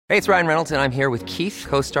Hey, it's Ryan Reynolds, and I'm here with Keith,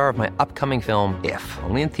 co-star of my upcoming film, If,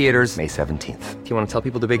 only in theaters May 17th. Do you want to tell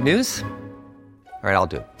people the big news? All right, I'll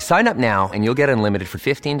do it. Sign up now and you'll get unlimited for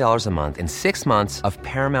 $15 a month and 6 months of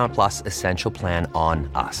Paramount Plus Essential Plan on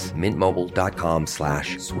us.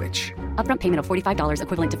 MintMobile.com/switch. Upfront payment of $45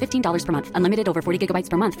 equivalent to $15 per month. Unlimited over 40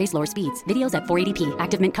 gigabytes per month. Face lower speeds. Videos at 480p.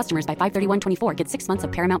 Active Mint customers by 531.24 get 6 months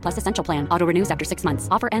of Paramount Plus Essential Plan. Auto renews after 6 months.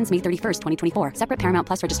 Offer ends May 31st, 2024. Separate Paramount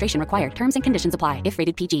Plus registration required. Terms and conditions apply if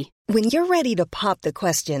rated PG. When you're ready to pop the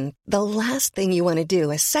question, the last thing you want to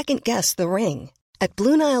do is second-guess the ring. At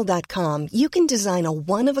BlueNile.com, you can design a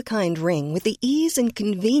one-of-a-kind ring with the ease and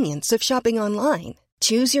convenience of shopping online.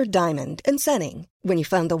 Choose your diamond and setting. When you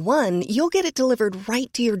find the one, you'll get it delivered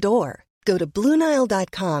right to your door. Go to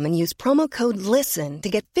BlueNile.com and use promo code LISTEN to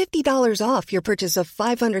get $50 off your purchase of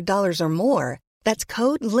 $500 or more. That's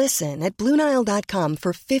code LISTEN at BlueNile.com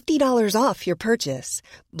for $50 off your purchase.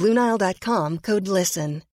 BlueNile.com, code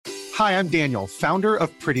LISTEN. Hi, I'm Daniel, founder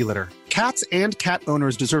of Pretty Litter. Cats and cat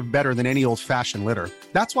owners deserve better than any old-fashioned litter.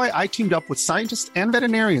 That's why I teamed up with scientists and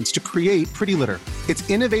veterinarians to create Pretty Litter. Its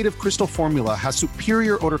innovative crystal formula has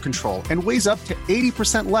superior odor control and weighs up to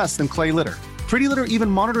 80% less than clay litter. Pretty Litter even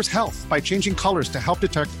monitors health by changing colors to help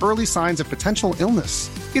detect early signs of potential illness.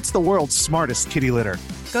 It's the world's smartest kitty litter.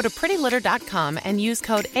 Go to prettylitter.com and use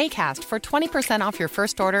code ACAST for 20% off your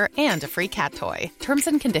first order and a free cat toy. Terms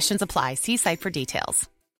and conditions apply. See site for details.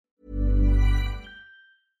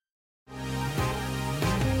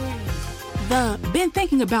 Been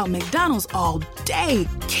thinking about McDonald's all day.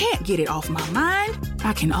 Can't get it off my mind.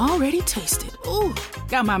 I can already taste it. Ooh,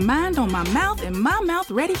 got my mind on my mouth and my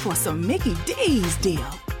mouth ready for some Mickey D's deal.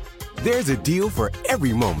 There's a deal for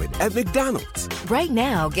every moment at McDonald's. Right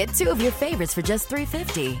now, get 2 of your favorites for just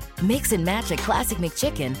 $3.50. Mix and match a classic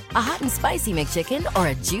McChicken, a hot and spicy McChicken, or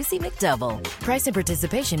a juicy McDouble. Price and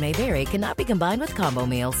participation may vary. Cannot be combined with combo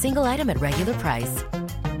meal. Single item at regular price.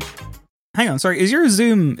 Hang on, sorry. Is your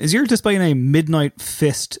display name Midnight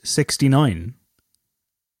Fist 69?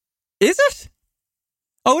 Is it?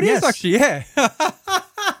 Oh, it Yes. is actually, yeah.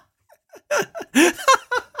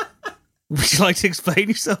 Would you like to explain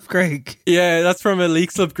yourself, Craig? Yeah, that's from a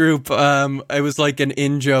Leaks Club group. It was like an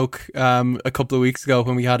in-joke a couple of weeks ago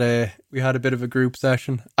when we had a bit of a group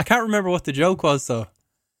session. I can't remember what the joke was, though.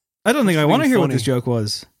 I don't think I want to hear what funny. this joke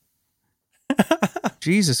was.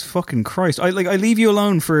 Jesus fucking Christ. I leave you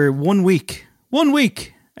alone for 1 week. 1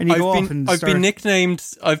 week. And you go off and I've been nicknamed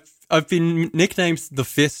the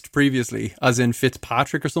Fist previously, as in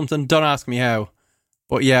Fitzpatrick or something. Don't ask me how.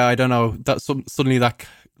 But yeah, I don't know. That suddenly that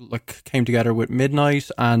like came together with Midnight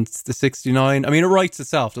and the 69. I mean, it writes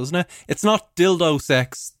itself, doesn't it? It's not Dildo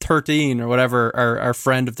Sex 13 or whatever our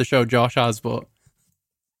friend of the show Josh has, but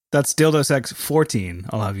That's Dildo Sex 14,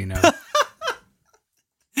 I'll have you know.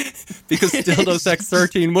 because Dildo Sex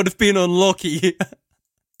 13 would have been unlucky.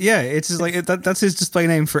 Yeah, it's just like that's his display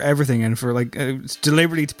name for everything, and for like it's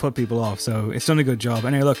deliberately to put people off. So it's done a good job.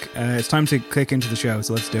 Anyway, look, it's time to click into the show.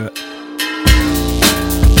 So let's do it.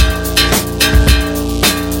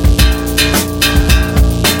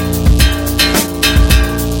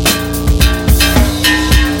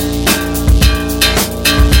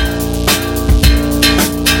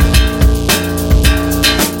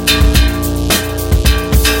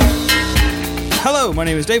 Hello, my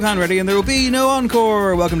name is Dave Hanreddy, and there will be no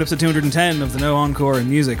encore. Welcome to episode 210 of the No Encore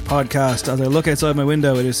Music Podcast. As I look outside my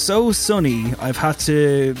window, it is so sunny, I've had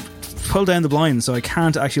to pull down the blinds so I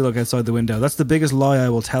can't actually look outside the window. That's the biggest lie I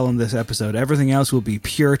will tell in this episode. Everything else will be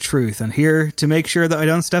pure truth. And here to make sure that I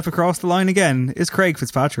don't step across the line again is Craig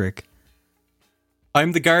Fitzpatrick.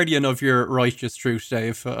 I'm the guardian of your righteous truth,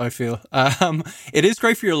 Dave, I feel. It is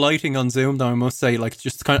great for your lighting on Zoom, though, I must say. Like,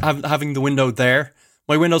 just kind of having the window there.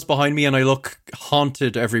 My window's behind me and I look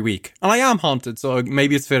haunted every week. And I am haunted, so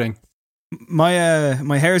maybe it's fitting. My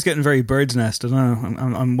hair is getting very bird's nest. I don't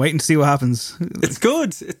know. I'm waiting to see what happens. It's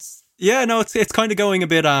good. It's kind of going a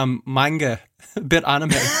bit manga, a bit anime.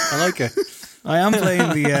 I like it. I am playing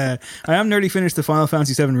I am nearly finished the Final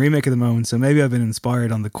Fantasy VII remake at the moment, so maybe I've been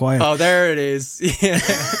inspired on the quiet. Oh, there it is. Yeah.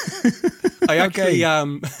 I actually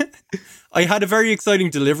I had a very exciting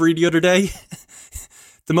delivery the other day.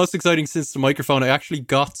 The most exciting since the microphone. I actually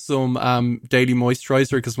got some daily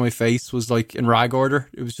moisturizer because my face was like in rag order.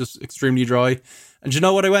 It was just extremely dry. And you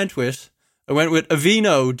know what I went with? I went with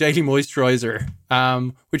Aveeno Daily Moisturizer,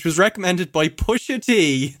 which was recommended by Pusha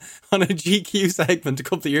T on a GQ segment a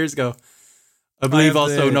couple of years ago. I believe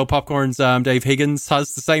also No Popcorn's Dave Higgins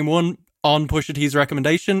has the same one. on Pusha T's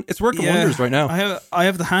recommendation. It's working wonders right now. I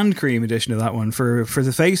have the hand cream edition of that one. For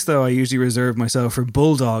the face, though, I usually reserve myself for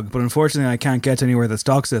Bulldog, but unfortunately I can't get anywhere that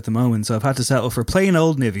stocks it at the moment, so I've had to settle for plain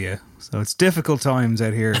old Nivea. So it's difficult times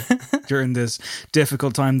out here during this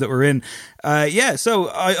difficult time that we're in.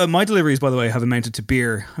 So my deliveries, by the way, have amounted to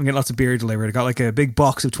beer. I'm getting lots of beer delivered. I got like a big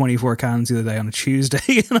box of 24 cans the other day on a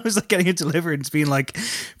Tuesday, and I was like getting it delivered and it's being like,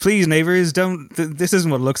 please neighbours, this isn't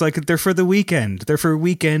what it looks like. They're for the weekend. They're for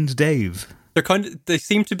Weekend Dave. They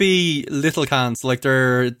seem to be little cans, like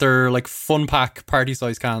they're like fun pack party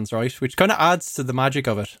size cans, right? Which kind of adds to the magic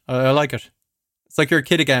of it. I like it. It's like you're a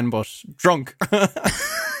kid again, but drunk.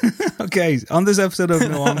 Okay, on this episode of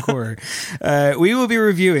No Encore, we will be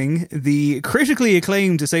reviewing the critically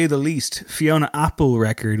acclaimed, to say the least, Fiona Apple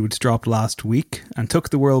record, which dropped last week and took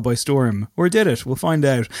the world by storm. Or did it? We'll find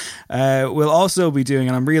out. We'll also be doing,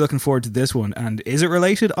 and I'm really looking forward to this one, and is it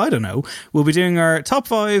related? I don't know. We'll be doing our top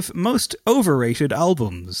 5 most overrated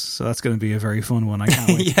albums. So that's going to be a very fun one. I can't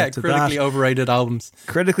wait to get to critically that. overrated albums.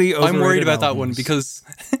 Critically overrated I'm worried about albums. that one because...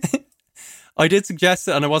 I did suggest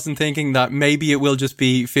it, and I wasn't thinking that maybe it will just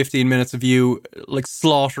be 15 minutes of you like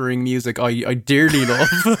slaughtering music I dearly love.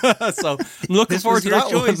 So I'm looking forward to that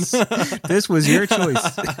choice. one. This was your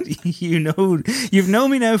choice. You've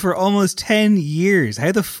known me now for almost 10 years.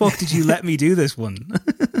 How the fuck did you let me do this one?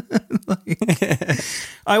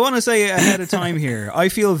 I want to say ahead of time here, I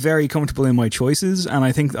feel very comfortable in my choices, and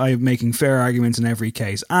I think I'm making fair arguments in every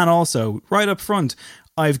case. And also, right up front,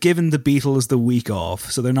 I've given the Beatles the week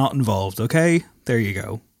off, so they're not involved, okay? There you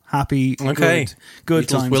go. Happy, okay. Good Beatles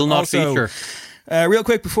times. will not also, feature. Real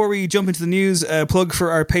quick, before we jump into the news, plug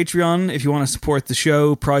for our Patreon. If you want to support the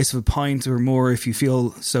show, price of a pint or more if you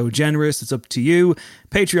feel so generous. It's up to you.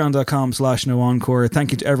 Patreon.com/NoEncore.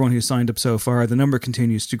 Thank you to everyone who's signed up so far. The number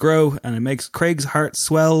continues to grow, and it makes Craig's heart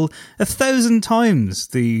swell 1,000 times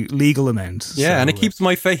the legal amount. Yeah, so, and it keeps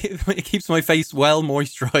my face well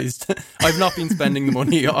moisturised. I've not been spending the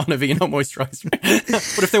money on Aveeno moisturiser.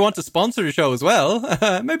 But if they want to sponsor the show as well,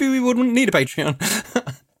 maybe we wouldn't need a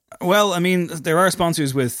Patreon. Well, I mean, there are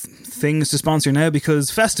sponsors with things to sponsor now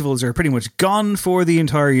because festivals are pretty much gone for the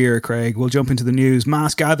entire year, Craig. We'll jump into the news.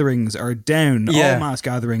 Mass gatherings are down. Yeah. All mass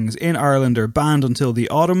gatherings in Ireland are banned until the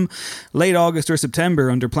autumn, late August or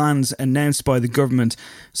September, under plans announced by the government.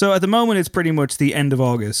 So at the moment, it's pretty much the end of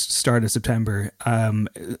August, start of September.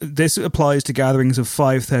 This applies to gatherings of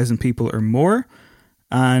 5,000 people or more.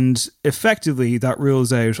 And effectively, that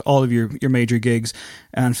rules out all of your major gigs,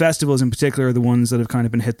 and festivals in particular are the ones that have kind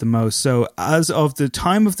of been hit the most. So as of the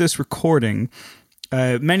time of this recording,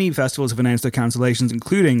 many festivals have announced their cancellations,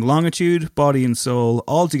 including Longitude, Body and Soul,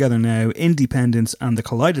 All Together Now, Independence, and the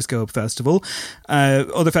Kaleidoscope Festival.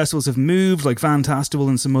 Other festivals have moved, like Fantastival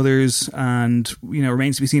and some others, and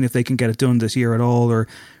remains to be seen if they can get it done this year at all, or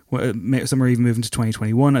some are even moving to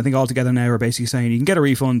 2021. I think All Together Now are basically saying you can get a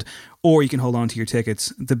refund or you can hold on to your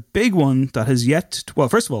tickets. The big one that has yet... Well,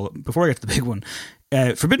 first of all, before I get to the big one,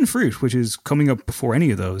 Forbidden Fruit, which is coming up before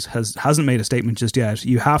any of those, hasn't made a statement just yet.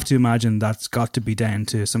 You have to imagine that's got to be down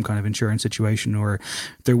to some kind of insurance situation, or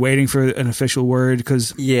they're waiting for an official word,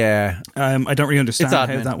 because I don't really understand how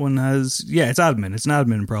that one has... Yeah, it's admin. It's an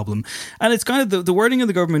admin problem. And it's kind of... The wording of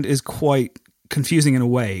the government is quite confusing in a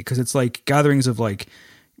way, because it's like gatherings of like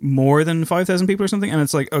more than 5,000 people or something, and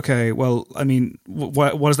it's like, okay, well, I mean,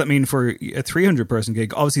 what does that mean for a 300 person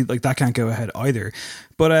gig? Obviously, like, that can't go ahead either.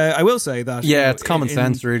 But I will say that it's common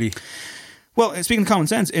sense, really. Well, speaking of common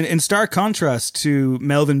sense, in stark contrast to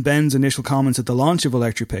Melvin Benn's initial comments at the launch of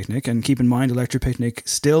Electric Picnic, and keep in mind Electric Picnic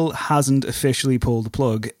still hasn't officially pulled the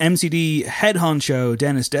plug, MCD head honcho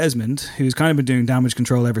Dennis Desmond, who's kind of been doing damage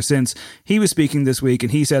control ever since, he was speaking this week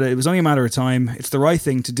and he said it was only a matter of time. It's the right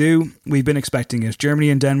thing to do. We've been expecting it. Germany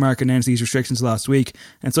and Denmark announced these restrictions last week,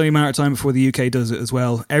 and it's only a matter of time before the UK does it as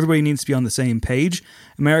well. Everybody needs to be on the same page.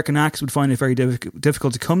 American acts would find it very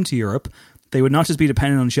difficult to come to Europe. They would not just be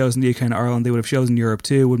dependent on shows in the UK and Ireland, they would have shows in Europe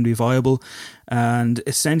too. It wouldn't be viable. And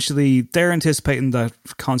essentially, they're anticipating that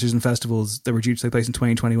concerts and festivals that were due to take place in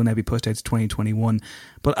 2020 will now be pushed out to 2021.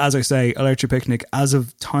 But as I say, Electric Picnic, as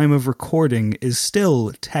of time of recording, is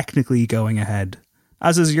still technically going ahead.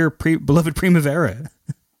 As is your beloved Primavera.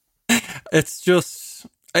 It's just...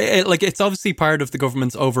 it's obviously part of the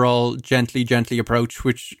government's overall gently approach,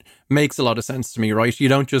 which makes a lot of sense to me, right? You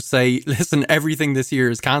don't just say, listen, everything this year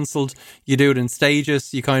is cancelled. You do it in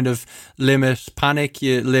stages. You kind of limit panic.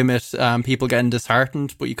 You limit people getting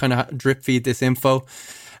disheartened, but you kind of drip feed this info.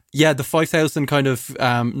 Yeah, the 5,000 kind of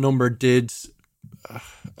number did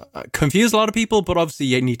confuse a lot of people, but obviously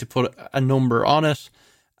you need to put a number on it.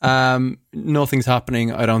 Nothing's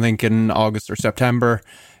happening, I don't think, in August or September.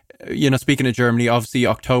 speaking of Germany, obviously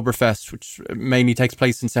Oktoberfest, which mainly takes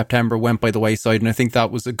place in September, went by the wayside, and I think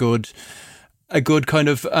that was a good kind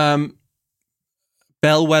of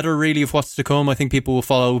bellwether, really, of what's to come. I think people will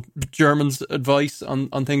follow Germans' advice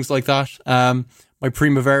on things like that. My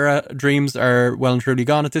Primavera dreams are well and truly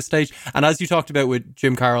gone at this stage. And as you talked about with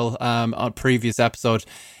Jim Carroll on a previous episode,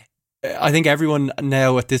 I think everyone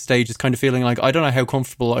now at this stage is kind of feeling like, I don't know how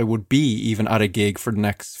comfortable I would be even at a gig for the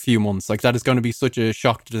next few months. Like, that is going to be such a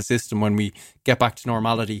shock to the system when we get back to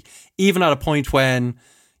normality, even at a point when,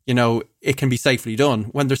 it can be safely done.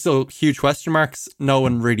 When there's still huge question marks, no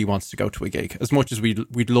one really wants to go to a gig. As much as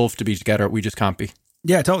we'd love to be together, we just can't be.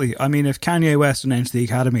 Yeah, totally. I mean, if Kanye West announced the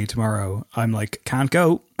Academy tomorrow, I'm like, can't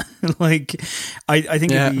go. Like, I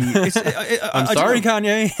think it'd be... I'm sorry,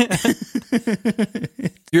 Kanye.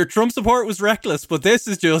 Your Trump support was reckless, but this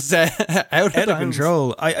is just out of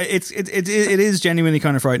control. It is genuinely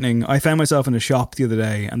kind of frightening. I found myself in a shop the other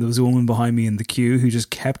day, and there was a woman behind me in the queue who just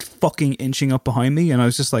kept fucking inching up behind me, and I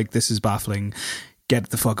was just like, this is baffling. Get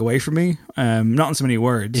the fuck away from me. Not in so many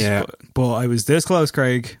words, but I was this close,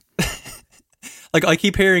 Craig. Like, I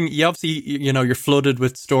keep hearing, you're flooded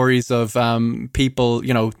with stories of people,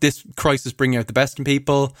 this crisis bringing out the best in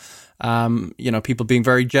people, people being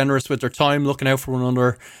very generous with their time, looking out for one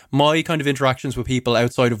another. My kind of interactions with people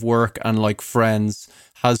outside of work and like friends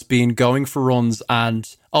has been going for runs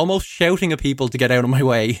and almost shouting at people to get out of my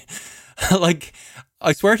way. Like,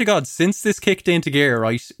 I swear to God, since this kicked into gear,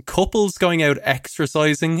 right, couples going out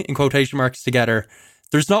exercising, in quotation marks, together,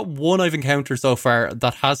 there's not one I've encountered so far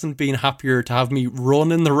that hasn't been happier to have me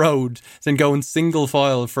run in the road than go in single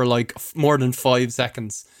file for like more than 5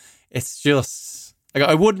 seconds. It's just like,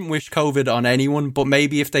 I wouldn't wish COVID on anyone, but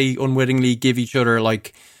maybe if they unwittingly give each other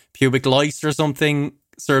like pubic lice or something,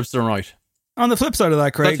 serves them right. On the flip side of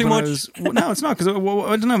that, Craig, too much? No, it's not, because I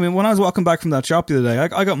don't know. I mean, when I was walking back from that shop the other day,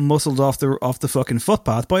 I got muscled off the fucking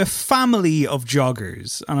footpath by a family of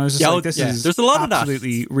joggers, and I was just like, "This is there's a lot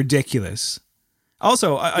absolutely ridiculous."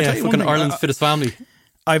 Also, I tell you one thing, Ireland's fittest family.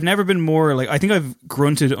 I've never been more like, I think I've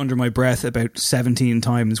grunted under my breath about 17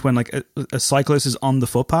 times when like a cyclist is on the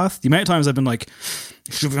footpath. The amount of times I've been like,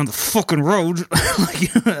 you should be on the fucking road,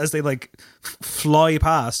 like, as they like fly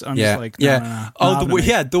past. I'm just like,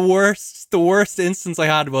 the worst instance I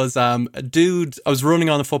had was a dude. I was running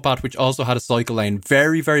on the footpath, which also had a cycle lane,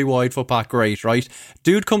 very, very wide footpath, great, right?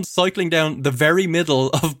 Dude comes cycling down the very middle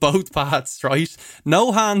of both paths, right?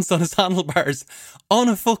 No hands on his handlebars, on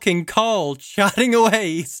a fucking call, chatting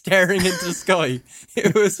away, staring into the sky.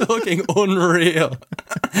 It was fucking unreal.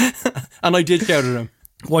 And I did shout at him.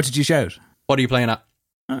 What did you shout? What are you playing at?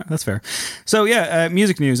 Oh, that's fair. So yeah,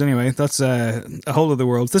 music news anyway. That's a whole other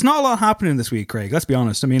world. There's not a lot happening this week, Craig. Let's be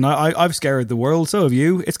honest. I mean, I've scoured the world, so have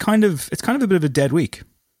you. It's kind of a bit of a dead week.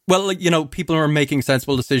 Well, like, people are making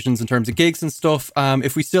sensible decisions in terms of gigs and stuff.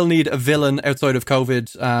 If we still need a villain outside of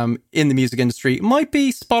COVID in the music industry, it might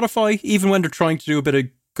be Spotify, even when they're trying to do a bit of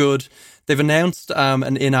good. They've announced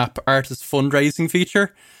an in-app artist fundraising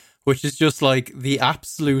feature, which is just like the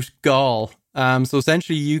absolute gall. So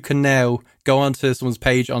essentially you can now go onto someone's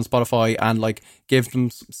page on Spotify and like give them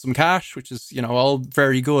some cash, which is, all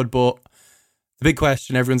very good. But the big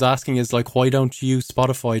question everyone's asking is like, why don't you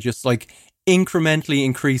Spotify just like incrementally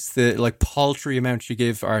increase the like paltry amount you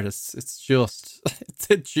give artists? It's just, it's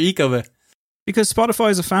a cheek of it. Because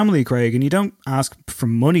Spotify is a family, Craig, and you don't ask for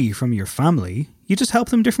money from your family. You just help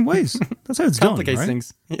them different ways. That's how it's done, right? Complicates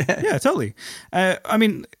things. Yeah, totally. I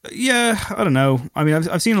mean, I don't know. I mean,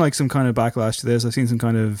 I've seen like some kind of backlash to this. I've seen some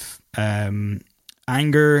kind of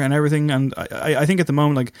anger and everything. And I think at the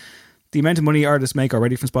moment, like, the amount of money artists make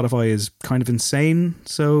already from Spotify is kind of insane.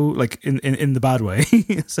 So, like, in the bad way.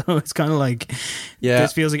 So it's kind of like,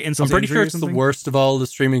 this feels like insult. I'm pretty sure it's the worst of all the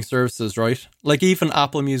streaming services, right? Like, even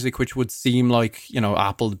Apple Music, which would seem like,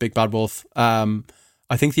 Apple, the big bad wolf.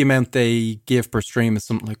 I think the amount they give per stream is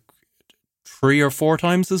something like 3 or 4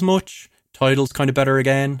 times as much. Tidal's kind of better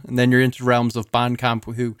again. And then you're into realms of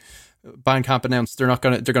Bandcamp, who Bandcamp announced they're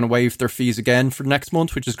going to waive their fees again for next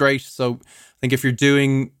month, which is great. So I think if you're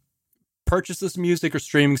doing purchases music or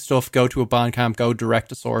streaming stuff, go to a Bandcamp, go direct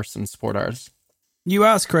to source and support artists. You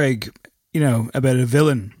asked Craig, about a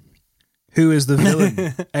villain. Who is the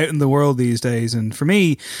villain out in the world these days? And for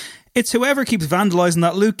me, it's whoever keeps vandalising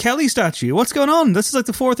that Luke Kelly statue. What's going on? This is like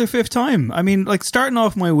the 4th or 5th time. I mean, like, starting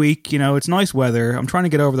off my week, it's nice weather. I'm trying to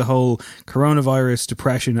get over the whole coronavirus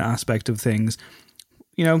depression aspect of things.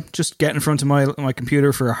 Just get in front of my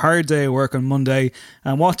computer for a hard day of work on Monday.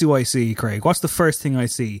 And what do I see, Craig? What's the first thing I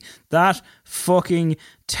see? That fucking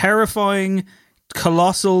terrifying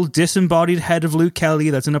colossal disembodied head of Luke Kelly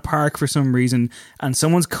that's in a park for some reason, and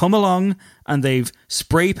someone's come along and they've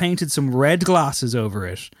spray painted some red glasses over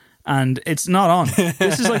it, and it's not on.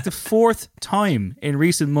 This is like the fourth time in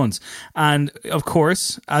recent months, and of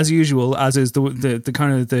course, as usual, as is the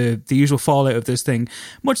kind of the usual fallout of this thing,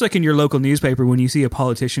 much like in your local newspaper when you see a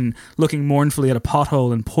politician looking mournfully at a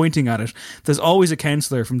pothole and pointing at it, there's always a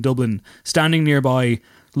councillor from Dublin standing nearby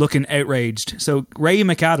looking outraged. So Ray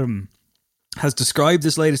McAdam has described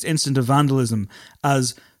this latest incident of vandalism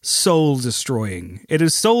as soul-destroying. It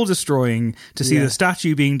is soul-destroying to see the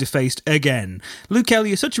statue being defaced again. Luke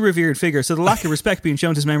Kelly is such a revered figure, so the lack of respect being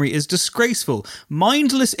shown to his memory is disgraceful.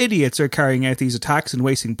 Mindless idiots are carrying out these attacks and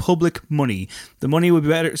wasting public money. The money would be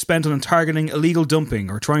better spent on targeting illegal dumping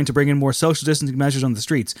or trying to bring in more social distancing measures on the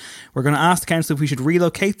streets. We're going to ask the council if we should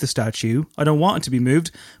relocate the statue. I don't want it to be moved,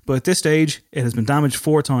 but at this stage, it has been damaged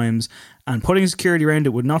 4 times, and putting security around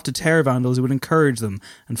it would not deter vandals, it would encourage them.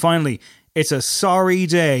 And finally, it's a sorry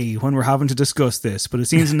day when we're having to discuss this, but it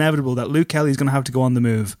seems inevitable that Luke Kelly is going to have to go on the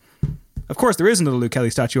move. Of course, there is another Luke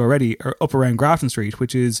Kelly statue already up around Grafton Street,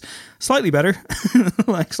 which is slightly better,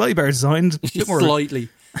 like slightly better designed. Slightly.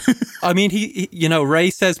 I mean, he Ray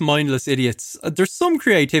says mindless idiots. There's some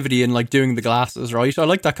creativity in like doing the glasses, right? I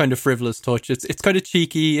like that kind of frivolous touch. It's kind of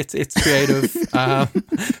cheeky. It's creative.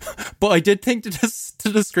 But I did think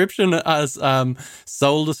the description as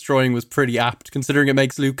soul destroying was pretty apt, considering it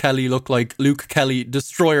makes Luke Kelly look like Luke Kelly,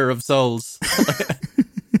 destroyer of souls.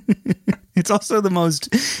 It's also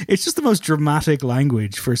it's just the most dramatic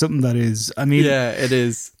language for something that is, I mean... Yeah, it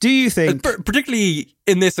is. Do you think... Particularly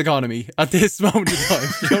in this economy, at this moment in time,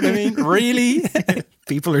 you know what I mean? Really?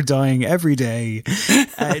 People are dying every day.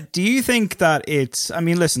 Do you think that it's... I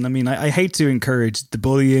mean, listen, I hate to encourage the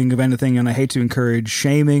bullying of anything, and I hate to encourage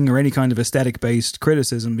shaming or any kind of aesthetic-based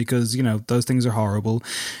criticism because, you know, those things are horrible.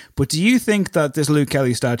 But do you think that this Luke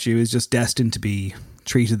Kelly statue is just destined to be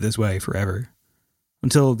treated this way forever?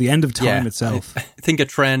 Until the end of time itself. I think a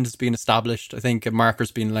trend has been established. I think a marker's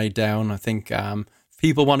been laid down. I think if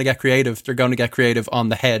people want to get creative, they're going to get creative on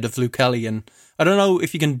the head of Luke Kelly. And I don't know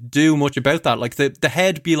if you can do much about that. Like the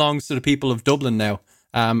head belongs to the people of Dublin now,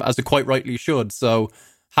 as it quite rightly should. So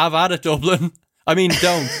have at it, Dublin. I mean,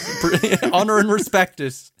 don't. Honour and respect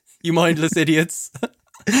it, you mindless idiots.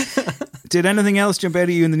 Did anything else jump out at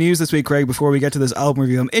you in the news this week, Craig, before we get to this album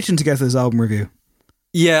review? I'm itching to get to this album review.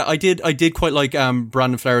 Yeah, I did quite like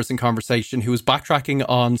Brandon Flowers in Conversation, who was backtracking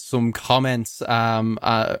on some comments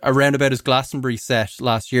around about his Glastonbury set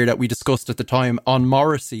last year that we discussed at the time on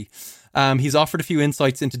Morrissey. He's offered a few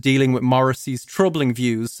insights into dealing with Morrissey's troubling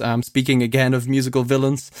views, speaking again of musical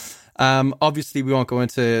villains. Obviously, we won't go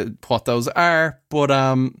into what those are, but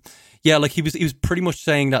yeah, like he was pretty much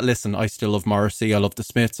saying that, listen, I still love Morrissey, I love the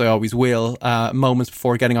Smiths, I always will, moments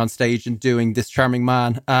before getting on stage and doing This Charming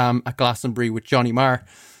Man at Glastonbury with Johnny Marr. And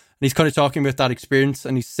he's kind of talking about that experience,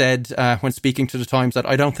 and he said when speaking to the Times that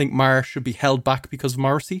I don't think Marr should be held back because of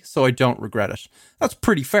Morrissey, so I don't regret it. That's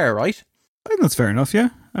pretty fair, right? I think that's fair enough, yeah.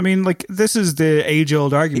 I mean, like, this is the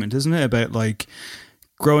age-old argument, isn't it? About, like,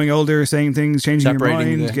 growing older, saying things, changing your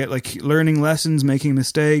mind, get like learning lessons, making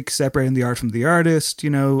mistakes, separating the art from the artist, you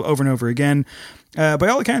know, over and over again. By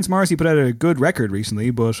all accounts, Morrissey put out a good record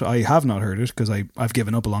recently, but I have not heard it because I've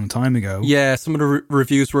given up a long time ago. Yeah, some of the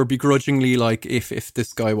reviews were begrudgingly like, if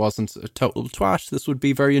this guy wasn't a total twat, this would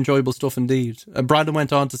be very enjoyable stuff indeed. Brandon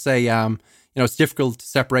went on to say, you know, it's difficult to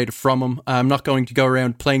separate it from him. I'm not going to go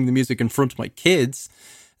around playing the music in front of my kids.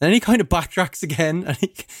 And then he kind of backtracks again, and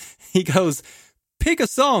he goes, pick a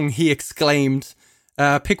song, he exclaimed.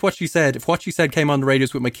 Pick What She Said. If What She Said came on the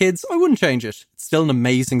radios with my kids, I wouldn't change it. It's still an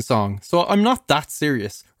amazing song. So I'm not that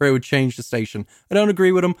serious where I would change the station. I don't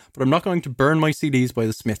agree with him, but I'm not going to burn my CDs by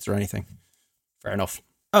the Smiths or anything. Fair enough.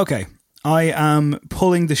 Okay. I am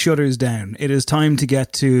pulling the shutters down. It is time to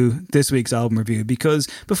get to this week's album review, because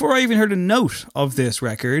before I even heard a note of this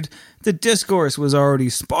record, the discourse was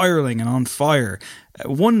already spiraling and on fire.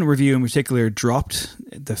 One review in particular dropped,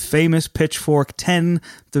 the famous Pitchfork 10,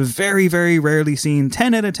 the very, very rarely seen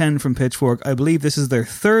 10 out of 10 from Pitchfork. I believe this is their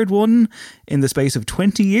third one in the space of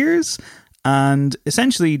 20 years. And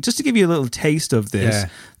essentially, just to give you a little taste of this,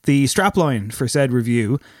 the strapline for said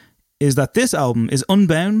review is that this album is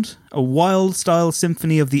unbound, a wild-style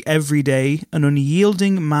symphony of the everyday, an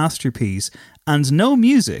unyielding masterpiece, and no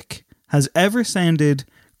music has ever sounded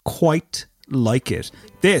quite like it.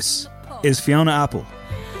 This is Fiona Apple.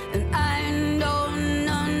 And I know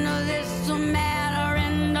none of this will matter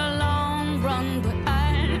in the long run, but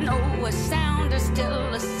I know a sound is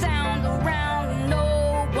still a sound around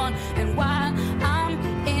no one. And while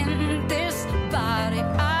I'm in this body,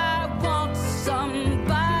 I want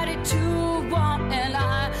somebody to want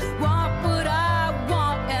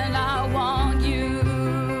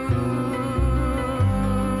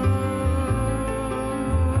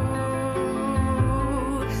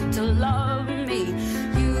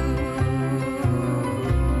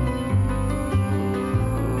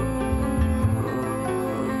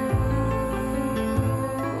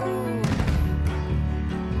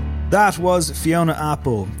That was Fiona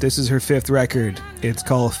Apple. This is her 5th record. It's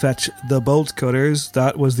called Fetch the Bolt Cutters.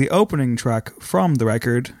 That was the opening track from the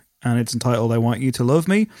record, and it's entitled I Want You to Love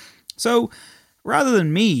Me. So, rather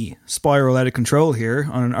than me spiral out of control here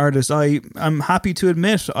on an artist I'm happy to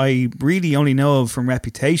admit I really only know of from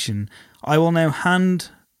reputation, I will now hand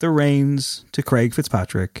the reins to Craig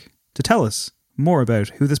Fitzpatrick to tell us more about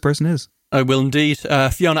who this person is. I will indeed.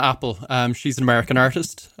 Fiona Apple. She's an American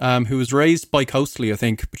artist who was raised bi-coastally, I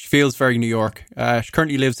think, but she feels very New York. She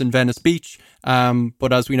currently lives in Venice Beach,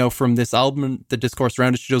 but as we know from this album and the discourse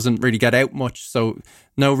around it, she doesn't really get out much, so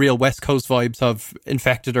no real West Coast vibes have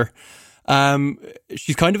infected her.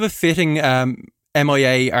 She's kind of a fitting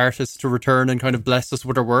MIA artist to return and kind of bless us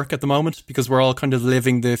with her work at the moment, because we're all kind of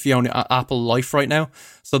living the Fiona Apple life right now.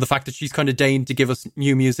 So the fact that she's kind of deigned to give us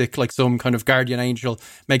new music like some kind of guardian angel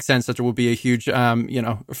makes sense that there would be a huge,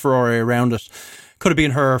 furore around it. Could have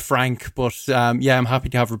been her or Frank, but I'm happy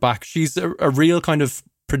to have her back. She's a real kind of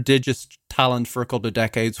prodigious talent for a couple of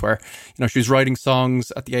decades where, she was writing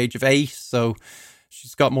songs at the age of 8, so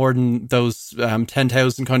she's got more than those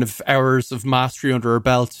 10,000 kind of hours of mastery under her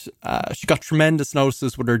belt. She got tremendous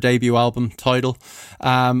notices with her debut album, Tidal.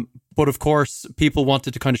 But of course, people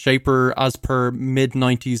wanted to kind of shape her as per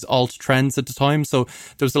mid-90s alt trends at the time. So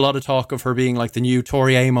there was a lot of talk of her being like the new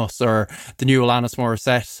Tori Amos or the new Alanis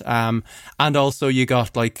Morissette. And also you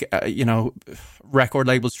got record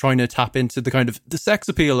labels trying to tap into the kind of the sex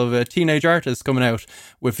appeal of a teenage artist coming out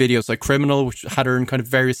with videos like Criminal, which had her in kind of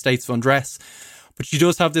various states of undress. But she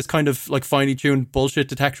does have this kind of like finely tuned bullshit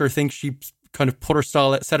detector. I think she kind of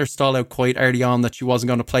set her style out quite early on that she wasn't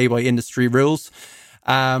going to play by industry rules.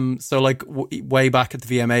 So like way back at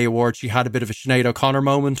the VMA Awards, she had a bit of a Sinead O'Connor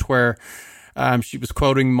moment where she was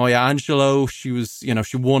quoting Maya Angelou. She was,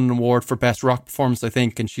 she won an award for best rock performance, I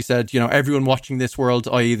think. And she said, everyone watching this world,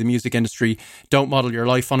 i.e. the music industry, don't model your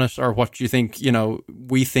life on it or what you think,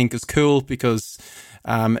 we think is cool, because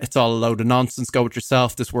it's all a load of nonsense. Go with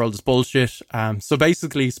yourself. This world is bullshit. So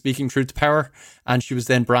basically speaking truth to power. And she was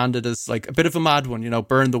then branded as like a bit of a mad one,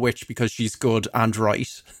 burn the witch because she's good and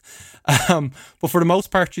right. But for the most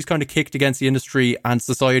part, she's kind of kicked against the industry and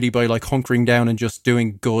society by like hunkering down and just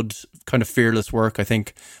doing good, kind of fearless work, I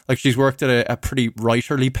think. Like she's worked at a pretty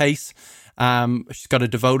writerly pace. She's got a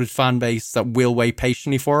devoted fan base that will wait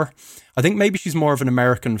patiently for her. I think maybe she's more of an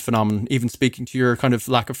American phenomenon, even speaking to your kind of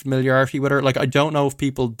lack of familiarity with her. Like, I don't know if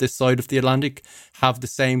people this side of the Atlantic have the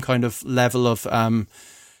same kind of level of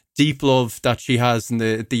deep love that she has in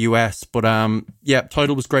the US. But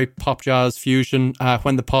Tidal was great pop jazz fusion.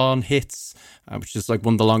 When the Pawn Hits, which is like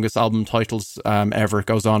one of the longest album titles ever, it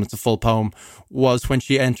goes on, it's a full poem, was when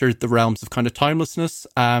she entered the realms of kind of timelessness.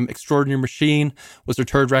 Extraordinary Machine was her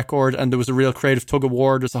 3rd record, and there was a real creative tug of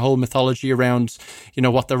war. There's a whole mythology around,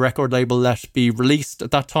 what the record label let be released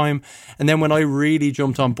at that time. And then when I really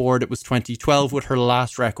jumped on board, it was 2012 with her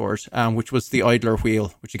last record, which was The Idler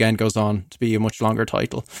Wheel, which again goes on to be a much longer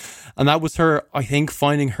title. And that was her, I think,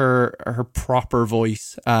 finding her proper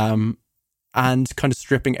voice, and kind of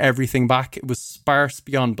stripping everything back. It was sparse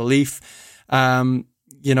beyond belief,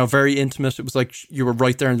 very intimate. It was like you were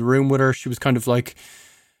right there in the room with her. She was kind of like,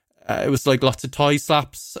 it was like lots of tie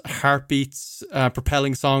slaps, heartbeats,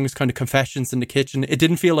 propelling songs, kind of confessions in the kitchen. It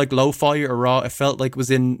didn't feel like lo-fi or raw. It felt like it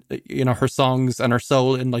was in, her songs and her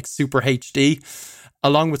soul in like super HD.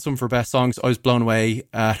 Along with some of her best songs, I was blown away.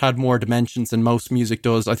 It had more dimensions than most music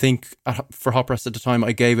does. I think for Hot Press at the time,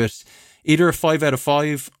 I gave it either a 5 out of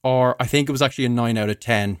 5 or I think it was actually a 9 out of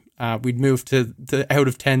 10. We'd moved to the out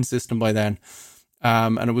of 10 system by then.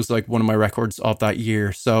 And it was like one of my records of that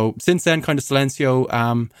year. So since then, kind of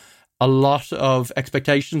Silencio, a lot of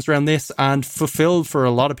expectations around this and fulfilled for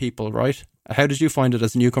a lot of people, right? How did you find it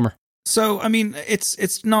as a newcomer? So, I mean,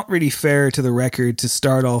 it's not really fair to the record to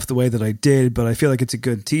start off the way that I did, but I feel like it's a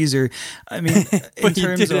good teaser. I mean, in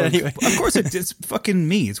terms of, anyway. Of course, it's fucking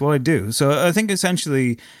me. It's what I do. So I think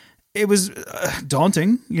essentially it was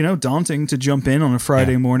daunting to jump in on a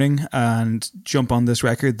Friday morning and jump on this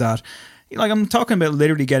record that, like, I'm talking about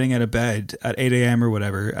literally getting out of bed at 8 a.m. or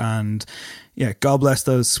whatever. And yeah, God bless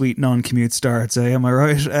those sweet non-commute starts, am I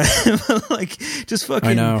right? Like, just fucking,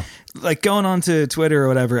 I know. Like, going on to Twitter or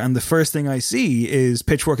whatever, and the first thing I see is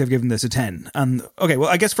Pitchfork have given this a 10. And okay, well,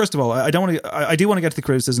 I guess first of all, I do want to get to the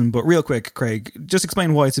criticism, but real quick, Craig, just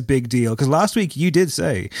explain why it's a big deal. Because last week you did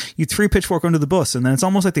say you threw Pitchfork under the bus, and then it's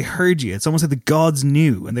almost like they heard you. It's almost like the gods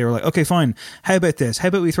knew, and they were like, okay, fine. How about this? How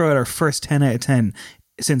about we throw out our first 10 out of 10?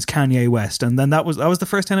 since Kanye West, and then that was the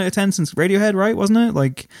first 10 out of 10 since Radiohead, right? Wasn't it?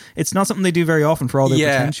 Like, it's not something they do very often for all their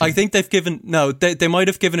potential. I think they've given they might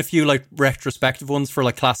have given a few like retrospective ones for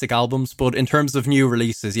like classic albums, but in terms of new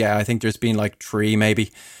releases, I think there's been like 3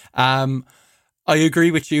 maybe. I agree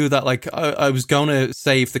with you that like I was going to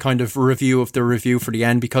save the kind of review of the review for the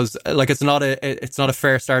end, because like it's not a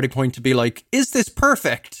fair starting point to be like, is this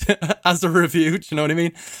perfect as a review? Do you know what I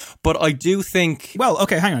mean? But I do think. Well,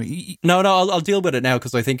 okay, hang on. No, I'll deal with it now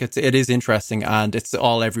because I think it is interesting and it's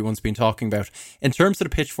all everyone's been talking about. In terms of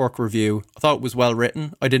the Pitchfork review, I thought it was well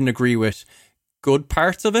written. I didn't agree with good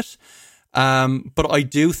parts of it. But I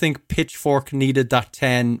do think Pitchfork needed that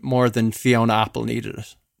 10 more than Fiona Apple needed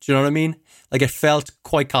it. Do you know what I mean? Like, it felt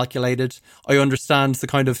quite calculated. I understand the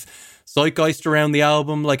kind of zeitgeist around the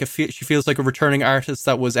album. Like, she feels like a returning artist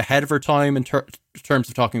that was ahead of her time in terms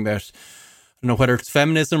of talking about, I don't know, whether it's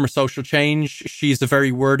feminism or social change. She's a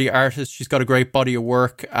very wordy artist. She's got a great body of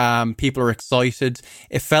work. People are excited.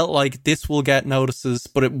 It felt like this will get notices,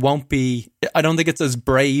 but it won't be. I don't think it's as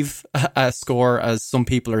brave a score as some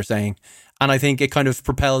people are saying. And I think it kind of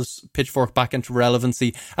propels Pitchfork back into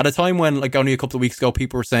relevancy at a time when, like, only a couple of weeks ago,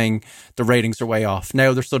 people were saying the ratings are way off.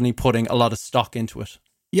 Now they're suddenly putting a lot of stock into it.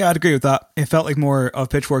 Yeah, I'd agree with that. It felt like more of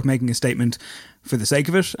Pitchfork making a statement for the sake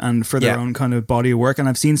of it and for their own kind of body of work. And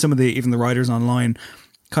I've seen some of even the writers online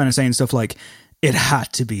kind of saying stuff like, it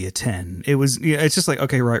had to be a 10. It was, it's just like,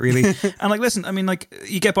 okay, right, really? And like, listen, I mean, like,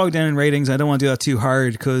 you get bogged down in ratings. I don't want to do that too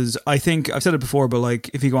hard because I think, I've said it before, but like,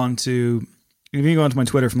 if you go onto my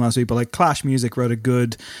Twitter from last week, but like Clash Music wrote a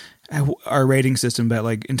good our rating system about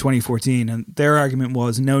like in 2014, and their argument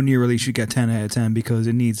was no new release should get 10 out of 10 because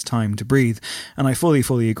it needs time to breathe, and I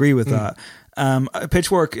fully agree with that.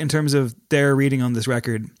 Pitchfork, in terms of their reading on this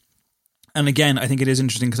record, and again, I think it is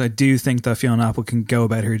interesting because I do think that Fiona Apple can go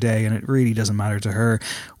about her day and it really doesn't matter to her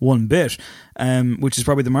one bit, which is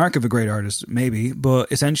probably the mark of a great artist, maybe. But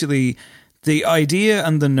essentially, the idea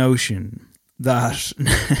and the notion that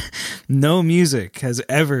no music has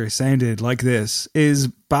ever sounded like this is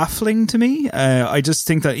baffling to me. I just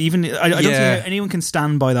think that even I don't see how anyone can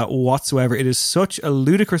stand by that whatsoever. It is such a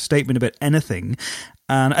ludicrous statement about anything,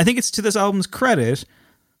 and I think it's to this album's credit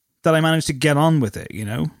that I managed to get on with it, you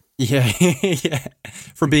know? Yeah,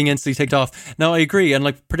 from being instantly ticked off. No, I agree, and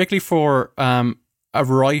like particularly for a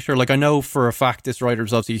writer, like I know for a fact this writer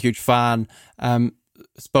is obviously a huge fan.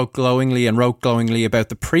 Spoke glowingly and wrote glowingly about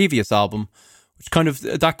the previous album, which kind of,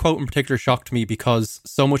 that quote in particular shocked me because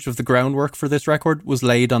so much of the groundwork for this record was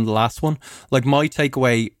laid on the last one. Like, my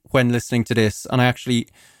takeaway when listening to this, and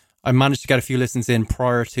I managed to get a few listens in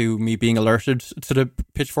prior to me being alerted to the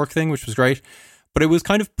Pitchfork thing, which was great, but it was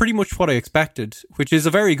kind of pretty much what I expected, which is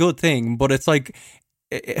a very good thing. But it's like,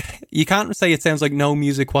 you can't say it sounds like no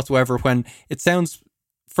music whatsoever when it sounds,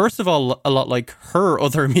 first of all, a lot like her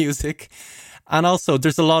other music. And also,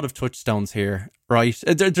 there's a lot of touchstones here, right?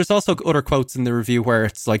 There's also other quotes in the review where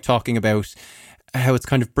it's like talking about how it's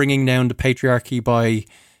kind of bringing down the patriarchy by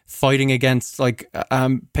fighting against like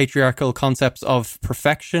patriarchal concepts of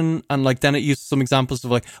perfection. And like then it uses some examples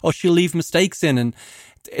of like, oh, she'll leave mistakes in. And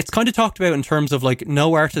it's kind of talked about in terms of like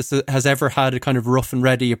no artist has ever had a kind of rough and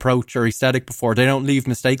ready approach or aesthetic before. They don't leave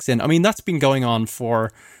mistakes in. I mean, that's been going on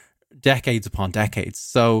for decades upon decades.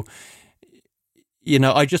 So, you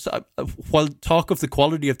know, while talk of the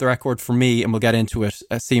quality of the record for me, and we'll get into it,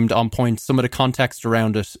 seemed on point, some of the context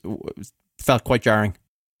around it felt quite jarring.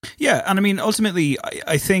 Yeah, and I mean, ultimately,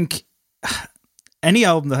 I think any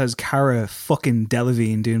album that has Cara fucking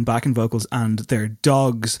Delevingne doing backing vocals and their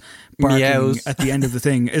dogs barking at the end of the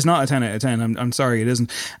thing is not a 10 out of 10. I'm sorry, it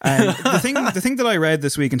isn't. The thing that I read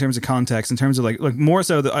this week in terms of context, in terms of like more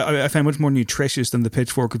so that I found much more nutritious than the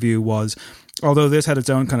Pitchfork review was, although this had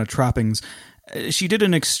its own kind of trappings. She did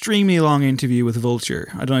an extremely long interview with Vulture.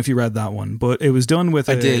 I don't know if you read that one, but it was done with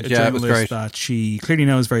a journalist that she clearly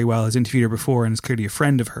knows very well, has interviewed her before, and is clearly a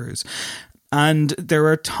friend of hers. And there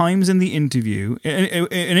are times in the interview, an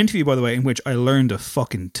interview, by the way, in which I learned a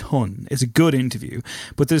fucking ton. It's a good interview,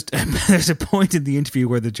 but there's a point in the interview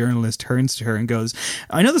where the journalist turns to her and goes,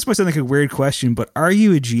 I know this might sound like a weird question, but are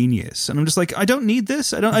you a genius? And I'm just like, I don't need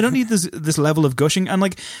this. I don't need this level of gushing. And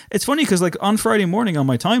like, it's funny because like on Friday morning on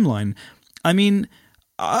my timeline, I mean,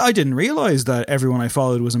 I didn't realise that everyone I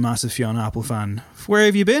followed was a massive Fiona Apple fan. Where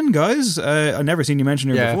have you been, guys? I've never seen you mention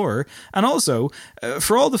her before. And also,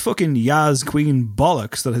 for all the fucking Yaz Queen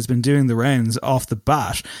bollocks that has been doing the rounds off the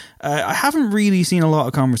bat, I haven't really seen a lot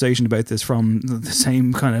of conversation about this from the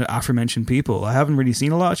same kind of aforementioned people. I haven't really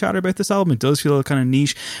seen a lot of chatter about this album. It does feel kind of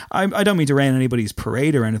niche. I don't mean to rain anybody's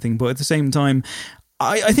parade or anything, but at the same time,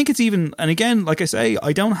 I think it's even, and again, like I say,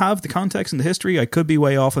 I don't have the context and the history. I could be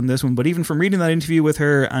way off on this one, but even from reading that interview with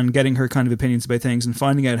her and getting her kind of opinions about things and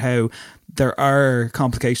finding out how there are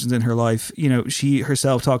complications in her life, you know, she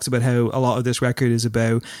herself talks about how a lot of this record is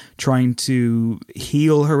about trying to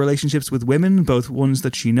heal her relationships with women, both ones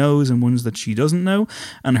that she knows and ones that she doesn't know,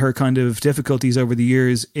 and her kind of difficulties over the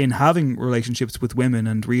years in having relationships with women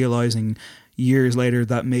and realizing years later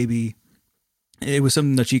that maybe it was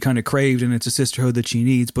something that she kind of craved and it's a sisterhood that she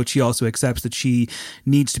needs, but she also accepts that she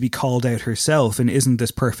needs to be called out herself and isn't this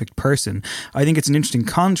perfect person. I think it's an interesting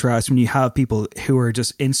contrast when you have people who are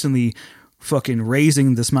just instantly fucking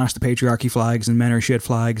raising the smash the patriarchy flags and men are shit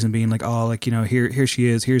flags and being like, oh, like, you know, here she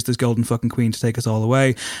is, here's this golden fucking queen to take us all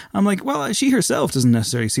away. I'm like, well, she herself doesn't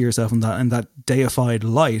necessarily see herself in that deified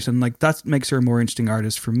light, and like that makes her a more interesting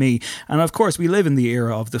artist for me. And of course we live in the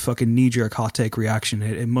era of the fucking knee-jerk hot take reaction.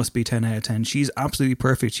 It must be 10 out of 10. She's absolutely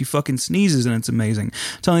perfect. She fucking sneezes and it's amazing.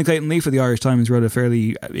 Tony Clayton Lee for the Irish Times wrote a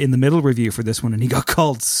fairly in the middle review for this one, and he got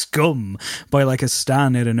called scum by like a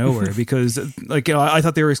stan out of nowhere because like, you know, I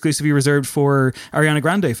thought they were exclusively reserved for Ariana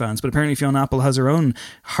Grande fans, but apparently Fiona Apple has her own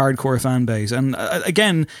hardcore fan base. And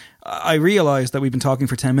again, I realise that we've been talking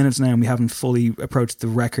for 10 minutes now and we haven't fully approached the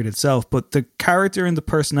record itself, but the character and the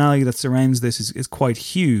personality that surrounds this is quite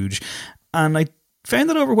huge. And I found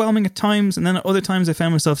that overwhelming at times, and then at other times I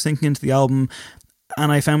found myself sinking into the album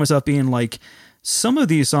and I found myself being like, some of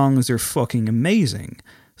these songs are fucking amazing.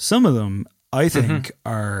 Some of them I think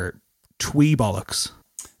are twee bollocks.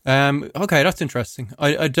 Okay, that's interesting.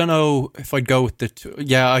 I don't know if I'd go with the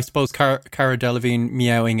yeah, I suppose Cara Delevingne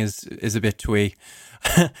meowing is a bit twee.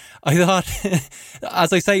 I thought,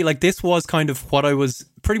 as I say, like this was kind of what I was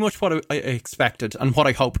pretty much what I expected and what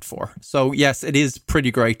I hoped for. So yes, it is pretty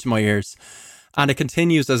great to my ears. And it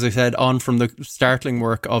continues, as I said, on from the startling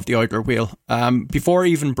work of the Idler Wheel. Before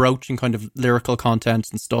even broaching kind of lyrical content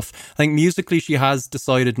and stuff, I think musically she has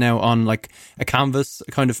decided now on like a canvas,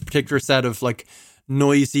 a kind of particular set of like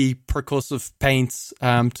noisy percussive paints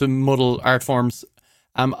to muddle art forms.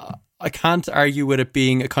 I can't argue with it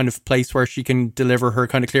being a kind of place where she can deliver her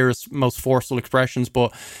kind of clearest, most forceful expressions,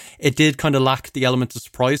 but it did kind of lack the element of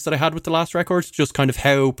surprise that I had with the last record, just kind of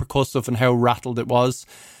how percussive and how rattled it was.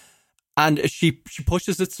 And she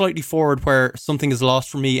pushes it slightly forward where something is lost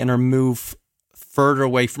for me in her move further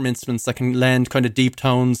away from instruments that can lend kind of deep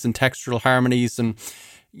tones and textural harmonies. And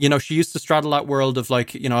you know, she used to straddle that world of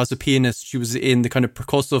like, you know, as a pianist, she was in the kind of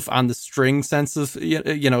percussive and the string sense of,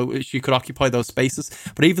 you know, she could occupy those spaces.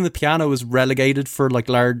 But even the piano was relegated for like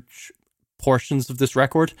large portions of this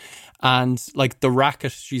record. And like the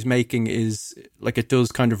racket she's making is like, it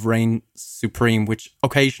does kind of reign supreme, which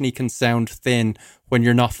occasionally can sound thin when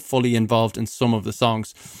you're not fully involved in some of the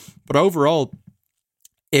songs. But overall,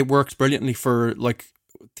 it works brilliantly for like,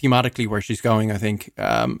 thematically where she's going. I think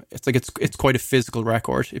it's like it's quite a physical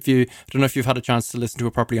record. I don't know if you've had a chance to listen to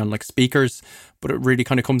it properly on like speakers, but it really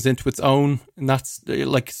kind of comes into its own in that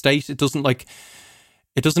like state. It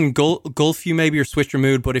doesn't gulf you maybe or switch your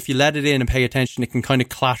mood, but if you let it in and pay attention, it can kind of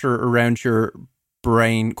clatter around your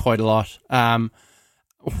brain quite a lot.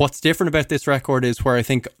 What's different about this record is where I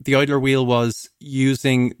think the Idler Wheel was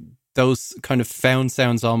using those kind of found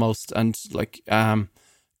sounds almost and like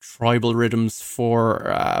tribal rhythms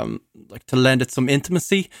for like to lend it some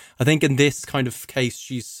intimacy. I think in this kind of case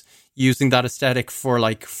she's using that aesthetic for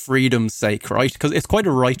like freedom's sake, right? Because it's quite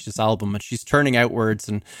a righteous album and she's turning outwards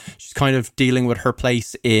and she's kind of dealing with her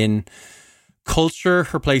place in culture,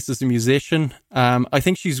 her place as a musician. I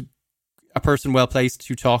think she's a person well placed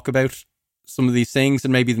to talk about some of these things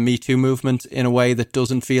and maybe the Me Too movement in a way that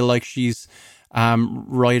doesn't feel like she's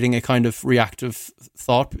writing a kind of reactive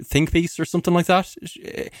think piece or something like that.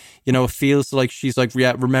 You know, it feels like she's like,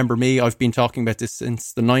 yeah, remember me, I've been talking about this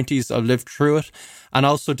since the 90s, I've lived through it. And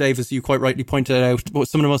also, Dave, as you quite rightly pointed out,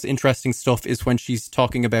 some of the most interesting stuff is when she's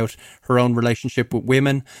talking about her own relationship with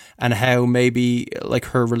women and how maybe like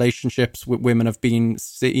her relationships with women have been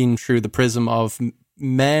seen through the prism of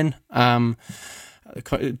men,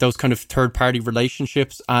 those kind of third party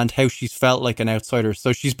relationships, and how she's felt like an outsider.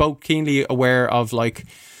 So she's both keenly aware of like,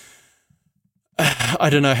 I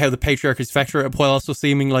don't know, how the patriarchy's affected her while also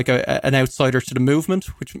seeming like an outsider to the movement,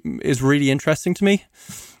 which is really interesting to me.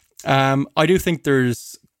 I do think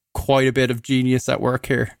there's quite a bit of genius at work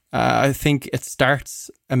here. I think it starts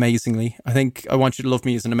amazingly. I think I Want You to Love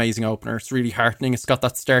Me is an amazing opener. It's really heartening. It's got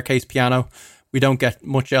that staircase piano we don't get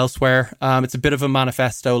much elsewhere. It's a bit of a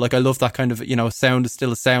manifesto. Like I love that kind of, you know, sound is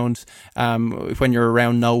still a sound when you're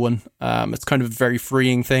around no one. It's kind of a very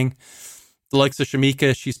freeing thing. The likes of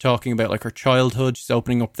Shamika, she's talking about like her childhood. She's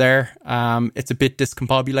opening up there. It's a bit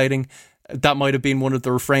discombobulating. that might have been one of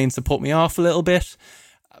the refrains that put me off a little bit.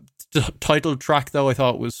 The title track, though, I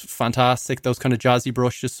thought was fantastic. Those kind of jazzy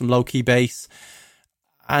brushes, some low-key bass.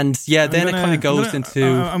 And yeah, then it kind of goes into...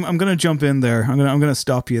 I'm going to jump in there. I'm going to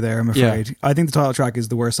stop you there, I'm afraid. Yeah. I think the title track is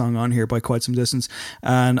the worst song on here by quite some distance.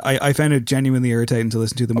 And I found it genuinely irritating to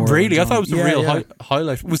listen to the more... Really? I thought it was a real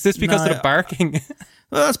highlight. Was this because of the barking?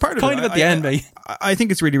 Well, that's part of kind it. Kind of at the end, mate. I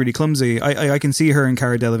think it's really, really clumsy. I can see her and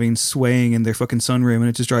Cara Delevingne swaying in their fucking sunroom, and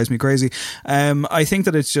it just drives me crazy. I think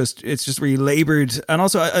that it's just really laboured, and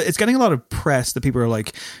also it's getting a lot of press that people are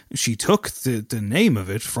like, she took the name of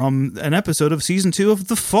it from an episode of season 2 of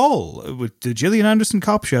The Fall with the Gillian Anderson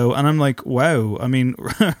cop show, and I'm like, wow. I mean,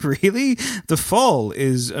 really? The Fall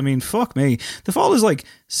is, I mean, fuck me. The Fall is like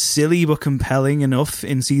silly but compelling enough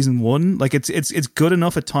in season 1. Like it's good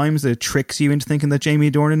enough at times that it tricks you into thinking that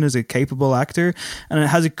Jamie Dornan is a capable actor, and it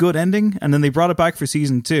has a good ending. And then they brought it back for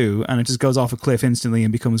season 2, and it just goes off a cliff instantly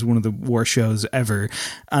and becomes one of the worst shows ever.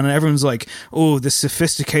 And everyone's like, oh, this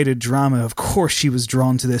sophisticated drama, of course she was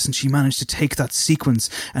drawn to this, and she managed to take that sequence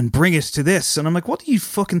and bring it to this. And I'm like, what do you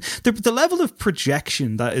fucking... The level of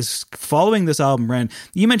projection that is following this album, Ren,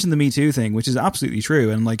 you mentioned the Me Too thing, which is absolutely true.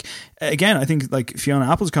 And like, again, I think like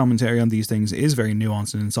Fiona Apple's commentary on these things is very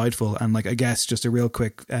nuanced and insightful. And like, I guess just a real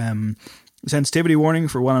quick sensitivity warning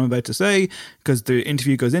for what I'm about to say, because the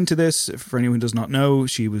interview goes into this. For anyone who does not know,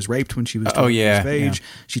 she was raped when she was 12 years of age. Yeah.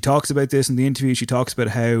 She talks about this in the interview. She talks about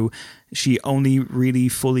how she only really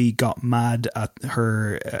fully got mad at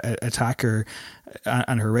her attacker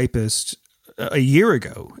and her rapist a year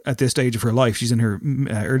ago at this stage of her life. She's in her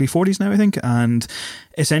early 40s now, I think, and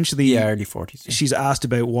essentially early 40s. Yeah. She's asked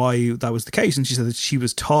about why that was the case, and she said that she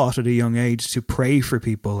was taught at a young age to pray for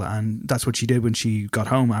people, and that's what she did when she got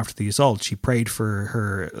home after the assault. She prayed for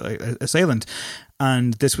her assailant,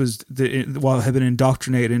 and this was what had been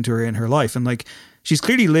indoctrinated into her in her life. And like, she's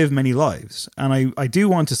clearly lived many lives, and I do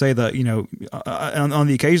want to say that, you know, on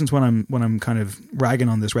the occasions when I'm kind of ragging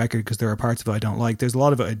on this record, because there are parts of it I don't like, there's a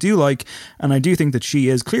lot of it I do like, and I do think that she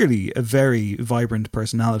is clearly a very vibrant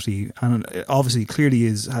personality, and obviously clearly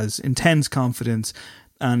has intense confidence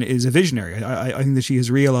and is a visionary. I think that she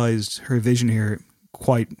has realized her vision here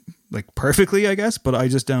quite like perfectly, I guess, but I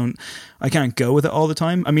can't go with it all the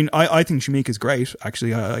time. I mean, I think Shameik is great,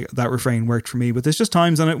 actually. That refrain worked for me, but there's just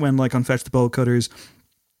times on it when, like, on Fetch the Bolt Cutters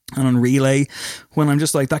and on Relay, when I'm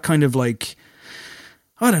just like, that kind of like,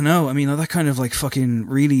 I don't know, I mean, that kind of like fucking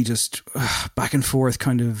really just back and forth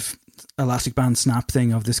kind of elastic band snap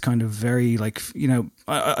thing of this kind of very, like, you know,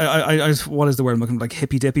 I what is the word I'm looking, like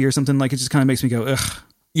hippy dippy or something, like, it just kind of makes me go, ugh.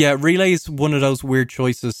 Yeah, Relay is one of those weird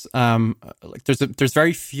choices. Like there's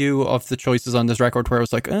very few of the choices on this record where I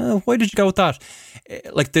was like, oh, why did you go with that?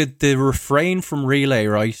 Like the refrain from Relay,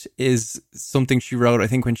 right, is something she wrote, I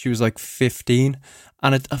think, when she was like 15.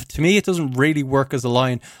 And to me, it doesn't really work as a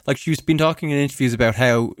line. Like, she's been talking in interviews about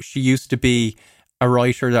how she used to be a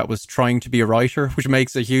writer that was trying to be a writer, which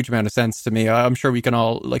makes a huge amount of sense to me. I'm sure we can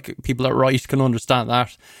all, like, people that write can understand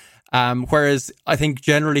that. Whereas I think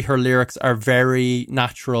generally her lyrics are very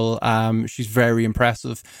natural. She's very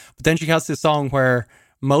impressive. But then she has this song where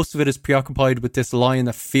most of it is preoccupied with this line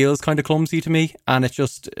that feels kind of clumsy to me, and it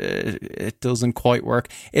just it doesn't quite work.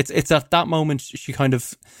 It's at that moment she kind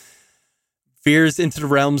of veers into the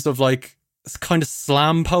realms of like kind of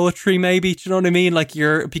slam poetry, maybe. Do you know what I mean? Like,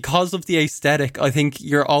 because of the aesthetic, I think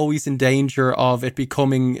you're always in danger of it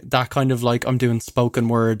becoming that kind of like, I'm doing spoken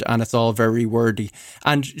word and it's all very wordy.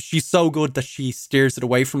 And she's so good that she steers it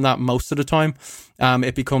away from that most of the time.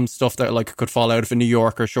 It becomes stuff that like could fall out of a New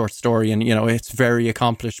Yorker short story, and, you know, it's very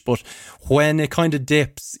accomplished. But when it kind of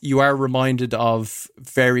dips, you are reminded of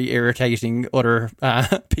very irritating other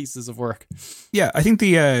pieces of work. Yeah, I think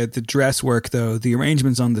the dress work, though, the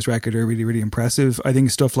arrangements on this record are really, really impressive. I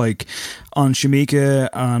think stuff like on Shamika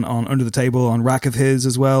and on Under the Table, on Rack of His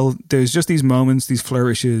as well, there's just these moments, these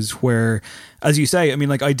flourishes where, as you say, I mean,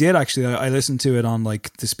 like, I listened to it on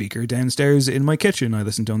like the speaker downstairs in my kitchen. I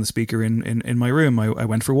listened to it on the speaker in my room. I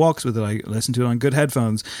went for walks with it. I listened to it on good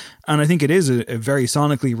headphones. And I think it is a very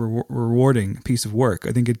sonically rewarding piece of work.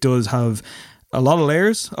 I think it does have a lot of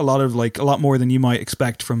layers, a lot more than you might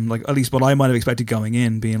expect from, like, at least what I might have expected going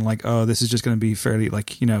in, being like, oh, this is just going to be fairly,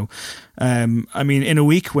 like, you know, I mean, in a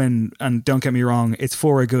week when, and don't get me wrong, it's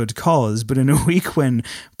for a good cause, but in a week when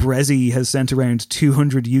Brezzy has sent around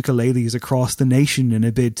 200 ukuleles across the nation in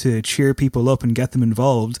a bid to cheer people up and get them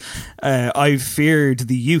involved, I've feared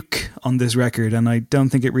the uke on this record, and I don't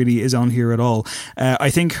think it really is on here at all.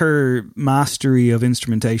 I think her mastery of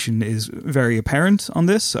instrumentation is very apparent on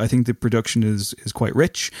this. I think the production is is quite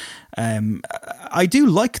rich. I do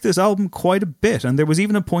like this album quite a bit, and there was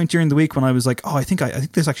even a point during the week when I was like, oh, I think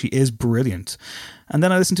this actually is brilliant. And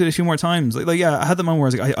then I listened to it a few more times. Like yeah, I had the moment where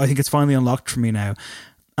I was like, I think it's finally unlocked for me now.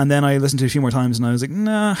 And then I listened to it a few more times and I was like,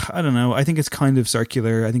 nah, I don't know. I think it's kind of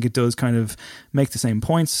circular. I think it does kind of make the same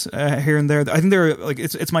points here and there. I think there are, like,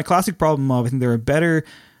 it's my classic problem of, I think there are better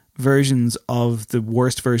versions of the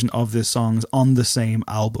worst version of this songs on the same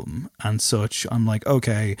album and such. I'm like,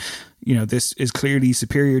 okay, you know, this is clearly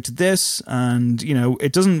superior to this, and, you know,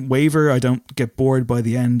 it doesn't waver. I don't get bored by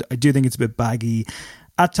the end. I do think it's a bit baggy.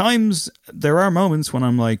 At times, there are moments when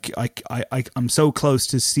I'm like, I'm so close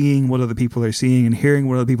to seeing what other people are seeing and hearing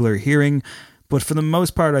what other people are hearing. But for the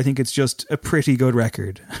most part, I think it's just a pretty good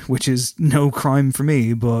record, which is no crime for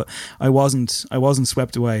me. But I wasn't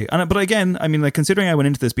swept away. But again, I mean, like, considering I went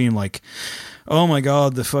into this being like, oh my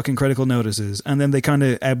God, the fucking critical notices, and then they kind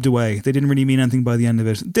of ebbed away. They didn't really mean anything by the end of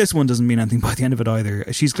it. This one doesn't mean anything by the end of it either.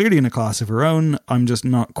 She's clearly in a class of her own. I'm just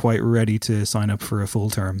not quite ready to sign up for a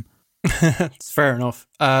full term. It's fair enough.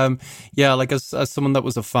 Yeah, like as someone that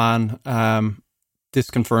was a fan, this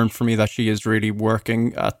confirmed for me that she is really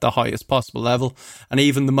working at the highest possible level. And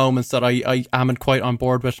even the moments that I am quite on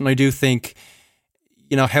board with, and I do think,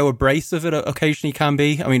 you know, how abrasive it occasionally can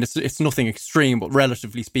be. I mean, it's nothing extreme, but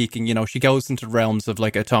relatively speaking, you know, she goes into the realms of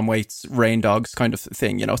like a Tom Waits Rain Dogs kind of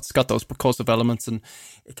thing. You know, it's got those percussive elements, and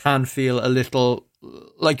it can feel a little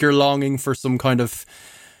like you're longing for some kind of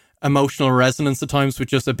emotional resonance at times with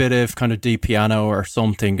just a bit of kind of deep piano or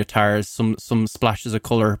something, guitars, some splashes of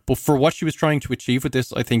colour. But for what she was trying to achieve with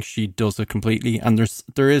this, I think she does it completely. And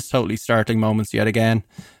there is totally startling moments yet again.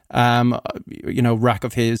 You know, Rack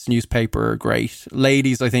of His, Newspaper, great.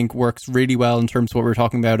 Ladies, I think, works really well in terms of what we were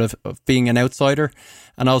talking about of being an outsider,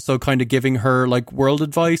 and also kind of giving her like world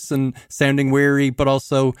advice and sounding weary, but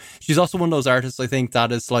also she's also one of those artists, I think,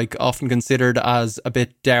 that is like often considered as a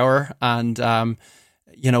bit dour and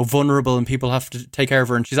you know, vulnerable, and people have to take care of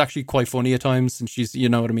her, and she's actually quite funny at times, and she's, you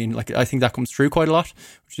know what I mean, like, I think that comes through quite a lot,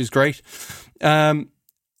 which is great. I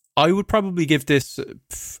would probably give this a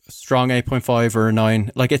strong 8.5 or a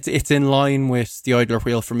 9. Like, it's in line with The Idler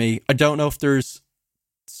Wheel for me. I don't know if there's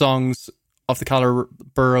songs of the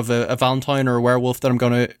caliber of a Valentine or a Werewolf that I'm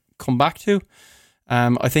going to come back to.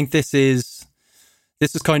 I think this is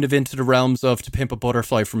kind of into the realms of To Pimp a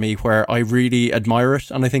Butterfly for me, where I really admire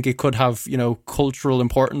it, and I think it could have, you know, cultural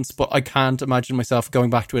importance, but I can't imagine myself going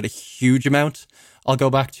back to it a huge amount. I'll go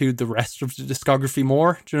back to the rest of the discography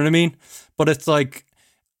more, do you know what I mean? But it's like,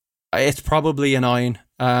 it's probably a 9.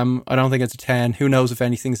 I don't think it's a 10. Who knows if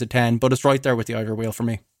anything's a 10, but it's right there with The Idler Wheel for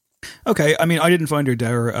me. Okay, I mean, I didn't find her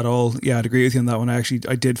dour at all. Yeah, I'd agree with you on that one. I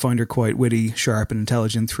did find her quite witty, sharp and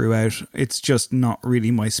intelligent throughout. It's just not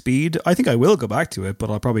really my speed. I think I will go back to it,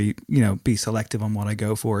 but I'll probably, you know, be selective on what I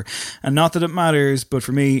go for. And not that it matters, but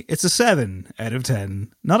for me, it's a 7 out of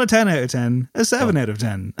 10. Not a 10 out of 10, a 7 out of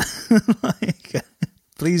 10. Like,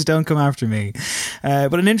 please don't come after me.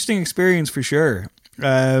 But an interesting experience for sure.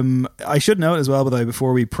 I should note as well,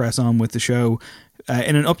 before we press on with the show,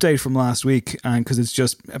 in an update from last week, and because it's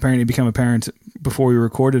just apparently become apparent before we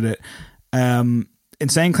recorded it,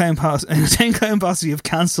 Insane Clown Posse have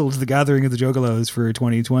cancelled the Gathering of the Juggalos for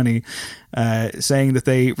 2020, saying that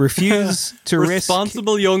they refuse to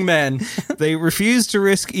responsible young men. They refuse to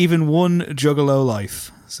risk even one Juggalo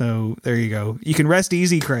life. So there you go. You can rest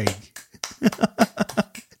easy, Craig.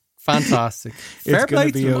 Fantastic. Fair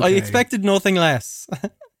play to them. Okay. I expected nothing less.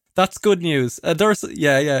 That's good news.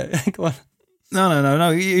 Yeah. Go on.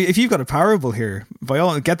 No. If you've got a parable here, by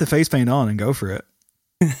all, get the face paint on and go for it.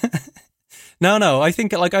 No. I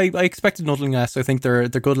think like I expected nothing less. I think they're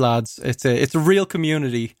good lads. It's a real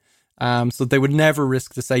community. So they would never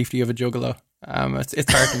risk the safety of a juggalo.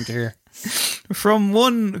 It's heartening to hear. From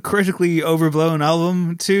one critically overblown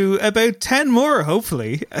album to about 10 more,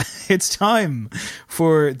 hopefully, it's time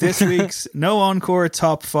for this week's No Encore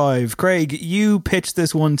Top 5. Craig, you pitched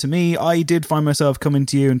this one to me. I did find myself coming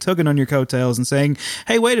to you and tugging on your coattails and saying,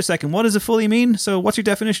 hey, wait a second, what does it fully mean? So what's your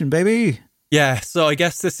definition, baby? Yeah, so I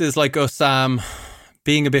guess this is like us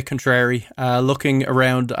being a bit contrary, looking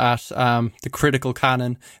around at the critical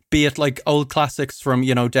canon, be it like old classics from,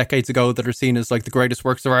 you know, decades ago that are seen as like the greatest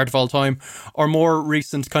works of art of all time, or more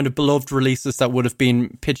recent kind of beloved releases that would have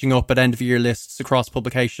been pitching up at end of year lists across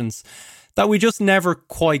publications that we just never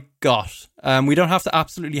quite got. We don't have to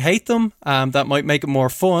absolutely hate them. That might make it more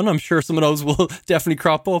fun. I'm sure some of those will definitely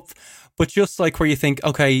crop up. But just like where you think,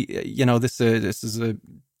 okay, you know, this is a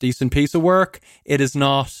decent piece of work. It is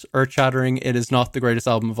not earth-shattering. It is not the greatest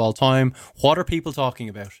album of all time. What are people talking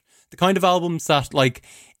about? The kind of albums that, like,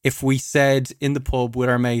 if we said in the pub with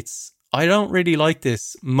our mates, I don't really like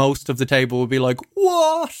this, most of the table will be like,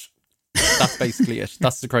 what? That's basically it.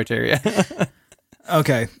 That's the criteria.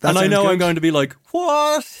 Okay. And I know I'm going to be like,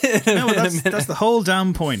 what? No, that's the whole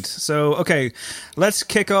damn point. So, okay, let's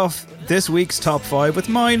kick off this week's top 5 with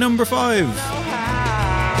my number 5.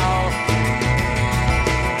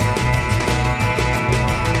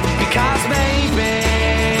 Because maybe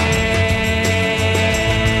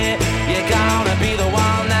you're gonna be the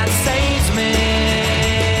one that saves me.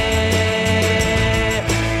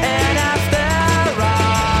 And after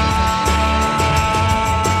all,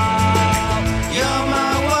 you're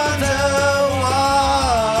my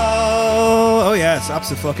Oh yes,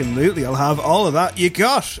 absolutely. I'll have all of that you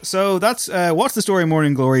got. So that's What's the Story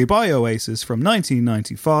Morning Glory by Oasis from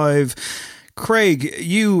 1995. Craig,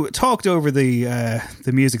 you talked over the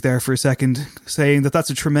music there for a second, saying that that's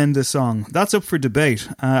a tremendous song. That's up for debate.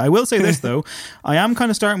 I will say this, though. I am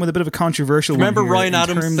kind of starting with a bit of a controversial Remember one here Ryan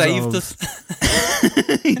Adams saved us?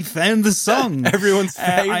 He found the song. Everyone's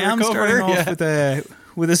favourite I am cover, starting off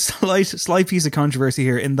with a slight piece of controversy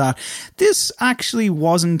here, in that this actually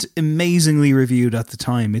wasn't amazingly reviewed at the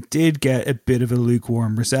time. It did get a bit of a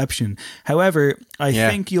lukewarm reception. However, I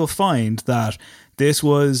think you'll find that this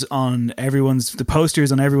was on the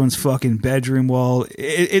posters on everyone's fucking bedroom wall.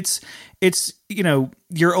 It's you know,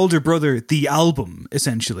 your older brother, the album,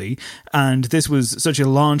 essentially. And this was such a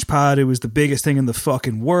launch pad. It was the biggest thing in the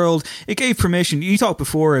fucking world. It gave permission. You talked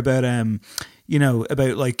before about,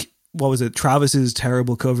 about like, what was it? Travis's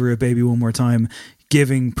terrible cover of Baby One More Time,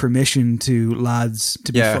 giving permission to lads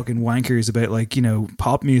to be fucking wankers about, like, you know,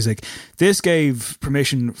 pop music. This gave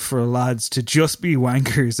permission for lads to just be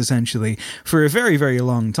wankers, essentially, for a very, very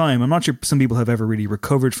long time. I'm not sure some people have ever really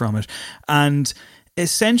recovered from it. And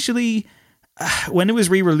essentially, when it was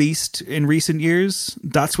re-released in recent years,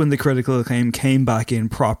 that's when the critical acclaim came back in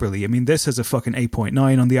properly. I mean, this has a fucking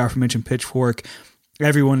 8.9 on the aforementioned Pitchfork.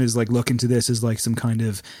 Everyone is like looking to this as like some kind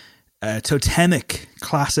of totemic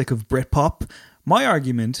classic of Britpop. My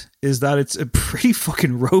argument is that it's a pretty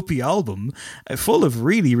fucking ropey album, full of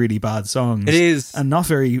really, really bad songs. It is. And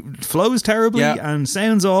flows terribly and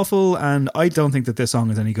sounds awful, and I don't think that this song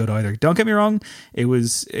is any good either. Don't get me wrong, it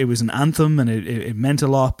was an anthem and it meant a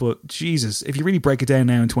lot, but Jesus, if you really break it down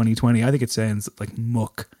now in 2020, I think it sounds like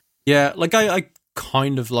muck. Yeah, like I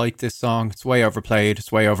kind of like this song. It's way overplayed.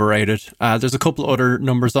 It's way overrated. There's a couple other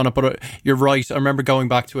numbers on it, but you're right. I remember going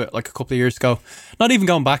back to it like a couple of years ago. Not even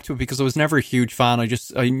going back to it because I was never a huge fan.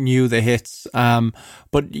 I knew the hits.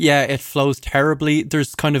 But yeah, it flows terribly.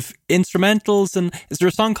 There's kind of instrumentals, and is there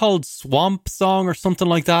a song called Swamp Song or something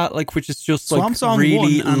like that? Like, which is just Swamp like Song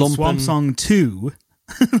really 1 and lumping. Swamp Song 2.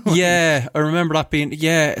 Yeah, I remember that being.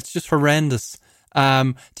 Yeah, it's just horrendous.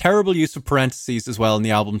 Terrible use of parentheses as well in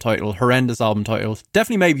the album title. Horrendous album title.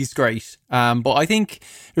 Definitely Maybe's great. But I think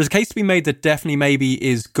there's a case to be made that Definitely Maybe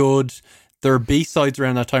is good. Their B-sides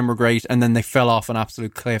around that time were great, and then they fell off an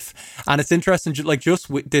absolute cliff. And it's interesting, like just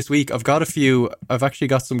this week, I've actually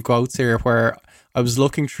got some quotes here where I was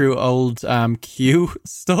looking through old Q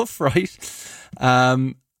stuff, right?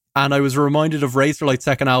 And I was reminded of Razorlight's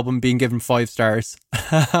second album being given 5 stars.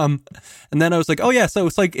 And then I was like, oh yeah, so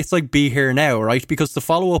it's like Be Here Now, right? Because the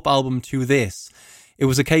follow-up album to this, it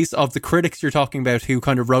was a case of the critics you're talking about who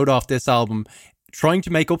kind of wrote off this album, trying to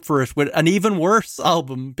make up for it with an even worse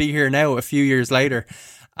album, Be Here Now, a few years later.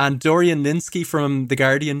 And Dorian Lynskey from The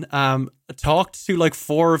Guardian talked to like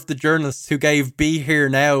 4 of the journalists who gave Be Here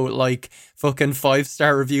Now like fucking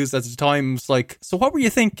 5-star reviews at the time. It's like, so what were you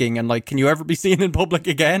thinking? And like, can you ever be seen in public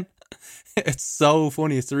again? It's so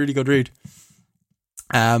funny. It's a really good read.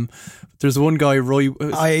 There's one guy, Roy.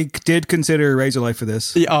 I did consider Razorlight for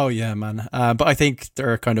this. Oh yeah, man. But I think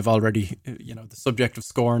they're kind of already, you know, the subject of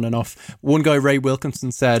scorn enough. One guy, Ray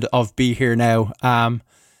Wilkinson, said of Be Here Now,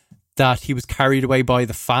 that he was carried away by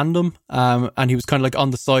the fandom, and he was kind of like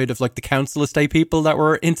on the side of like the council estate people that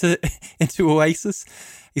were into Oasis.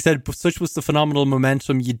 He said, such was the phenomenal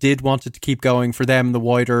momentum, you did want it to keep going for them in the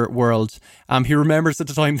wider world. He remembers at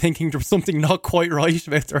the time thinking there was something not quite right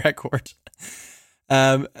about the record.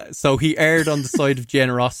 So he erred on the side of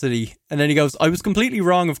generosity. And then he goes, I was completely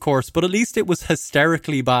wrong, of course, but at least it was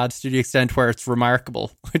hysterically bad to the extent where it's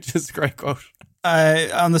remarkable, which is a great quote.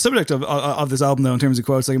 On the subject of this album, though, in terms of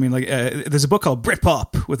quotes, like, I mean, like, there's a book called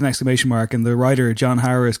Britpop with an exclamation mark, and the writer John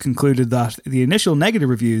Harris concluded that the initial negative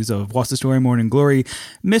reviews of What's the Story Morning Glory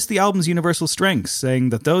missed the album's universal strengths, saying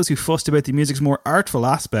that those who fussed about the music's more artful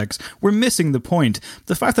aspects were missing the point.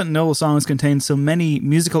 The fact that Noel's songs contained so many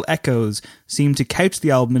musical echoes seemed to couch the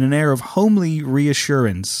album in an air of homely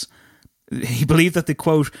reassurance. He believed that the,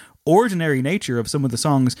 quote, ordinary nature of some of the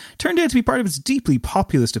songs turned out to be part of its deeply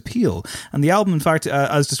populist appeal. And the album, in fact,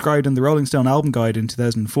 as described in the Rolling Stone album guide in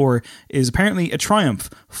 2004, is apparently a triumph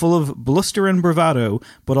full of bluster and bravado,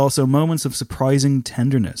 but also moments of surprising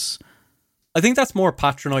tenderness. I think that's more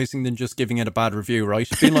patronising than just giving it a bad review, right?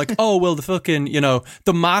 Being like, oh, well, the fucking,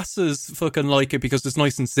 the masses fucking like it because it's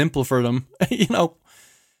nice and simple for them.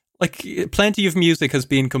 Like, plenty of music has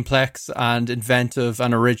been complex and inventive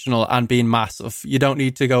and original and been massive. You don't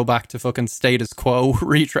need to go back to fucking status quo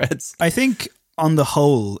retreads. I think, on the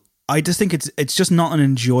whole, I just think it's just not an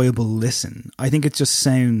enjoyable listen. I think it just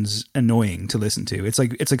sounds annoying to listen to. It's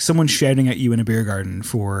like someone shouting at you in a beer garden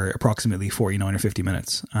for approximately 49 or 50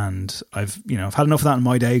 minutes. And I've had enough of that in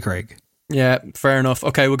my day, Craig. Yeah, fair enough.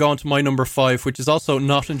 Okay, we'll go on to my number 5, which is also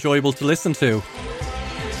not enjoyable to listen to.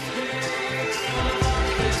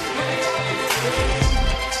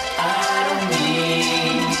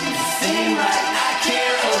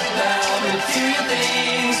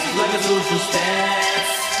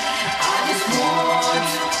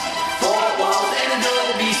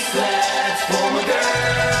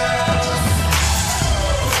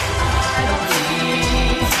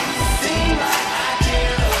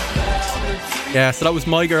 Yeah, so that was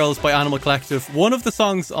My Girls by Animal Collective. One of the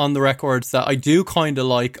songs on the records that I do kind of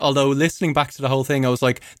like, although listening back to the whole thing, I was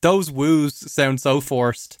like, those woos sound so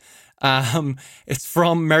forced. It's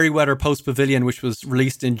from Merriweather Post Pavilion, which was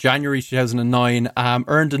released in January 2009.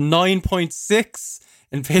 Earned a 9.6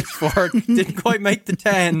 in Pitchfork. Didn't quite make the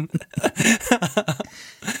 10.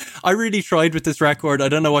 I really tried with this record. I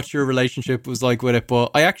don't know what your relationship was like with it,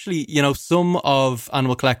 but I actually, some of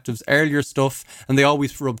Animal Collective's earlier stuff, and they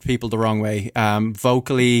always rubbed people the wrong way,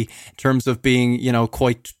 vocally, in terms of being,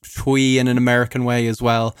 quite twee in an American way as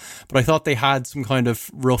well. But I thought they had some kind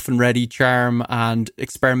of rough and ready charm and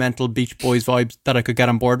experimental Beach Boys vibes that I could get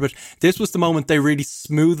on board with. This was the moment they really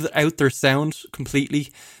smoothed out their sound completely.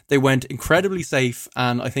 They went incredibly safe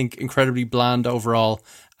and I think incredibly bland overall,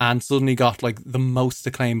 and suddenly got like the most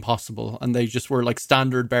acclaim possible. And they just were like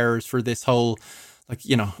standard bearers for this whole, I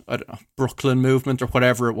don't know, Brooklyn movement or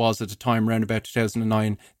whatever it was at the time, around about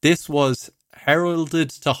 2009. This was heralded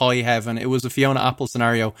to high heaven. It was a Fiona Apple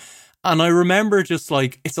scenario. And I remember just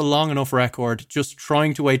like, it's a long enough record, just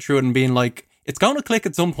trying to wade through it and being like, it's going to click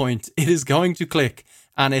at some point. It is going to click.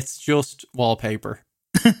 And it's just wallpaper.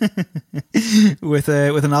 with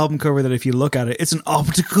an album cover that, if you look at it, it's an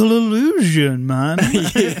optical illusion, man.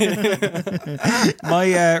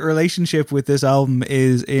 My relationship with this album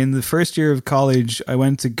is, in the first year of college, I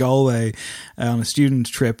went to Galway on a student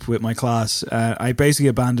trip with my class. I basically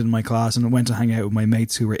abandoned my class and went to hang out with my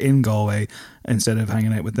mates who were in Galway instead of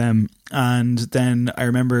hanging out with them. And then I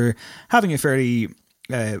remember having a fairly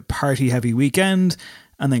party heavy weekend,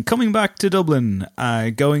 and then coming back to Dublin,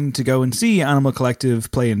 going to go and see Animal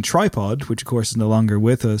Collective play in Tripod, which of course is no longer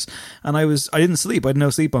with us. And I didn't sleep. I had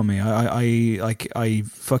no sleep on me. I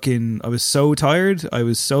was so tired. I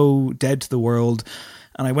was so dead to the world.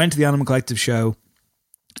 And I went to the Animal Collective show.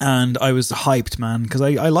 And I was hyped, man, because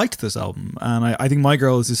I liked this album, and I think My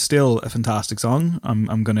Girls is still a fantastic song.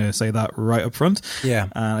 I'm going to say that right up front. Yeah.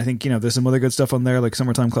 And I think, there's some other good stuff on there, like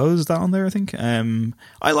Summertime Clothes, is that on there, I think?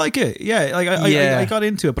 I like it. Yeah, like I got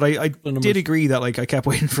into it, but I did agree that like I kept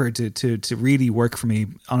waiting for it to really work for me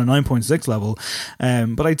on a 9.6 level.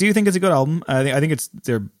 But I do think it's a good album. I think it's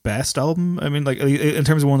their best album. I mean, like, in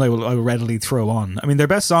terms of one I will readily throw on. I mean, their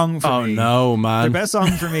best song for me... Oh, no, man. Their best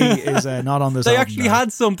song for me is not on this they album. They actually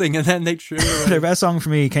had something and then they threw it away. Their best song for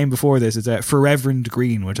me came before this. It's Forever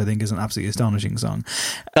Green, which I think is an absolutely astonishing song.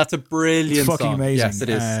 That's a brilliant fucking song. Amazing. Yes, it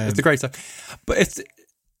is. It's a great song. But it's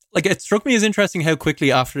like, it struck me as interesting how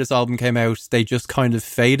quickly after this album came out, they just kind of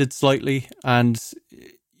faded slightly. And,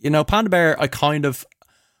 Panda Bear, I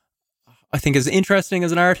think is interesting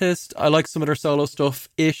as an artist. I like some of their solo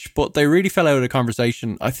stuff-ish, but they really fell out of the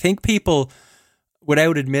conversation. I think people,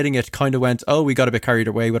 without admitting it, kind of went, oh, we got a bit carried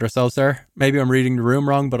away with ourselves there. Maybe I'm reading the room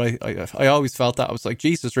wrong, but I always felt that. I was like,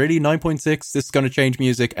 Jesus, really? 9.6? This is going to change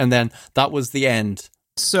music. And then that was the end.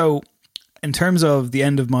 So, in terms of the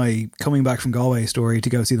end of my coming back from Galway story to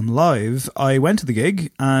go see them live, I went to the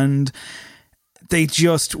gig and they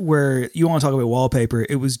just were, you want to talk about wallpaper,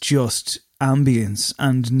 it was just ambience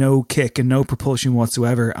and no kick and no propulsion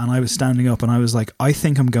whatsoever. And I was standing up and I was like, I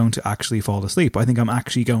think I'm going to actually fall asleep. I think I'm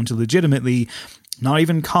actually going to legitimately, not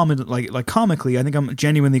even comically, I think I'm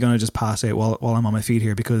genuinely going to just pass out while I'm on my feet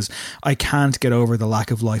here, because I can't get over the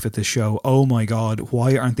lack of life at this show. Oh my God,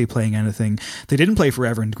 why aren't they playing anything? They didn't play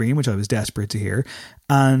Forever Green, which I was desperate to hear.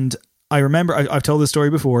 And I remember, I've told this story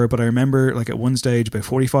before, but I remember like at one stage, about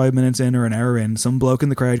 45 minutes in or an hour in, some bloke in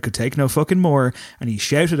the crowd could take no fucking more, and he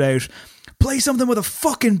shouted out, play something with a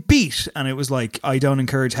fucking beat. And it was like, I don't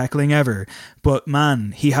encourage heckling ever. But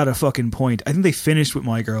man, he had a fucking point. I think they finished with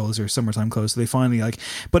My Girls or Summertime Close. So they finally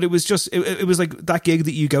but it was just, it was like that gig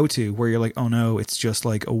that you go to where you're like, oh no, it's just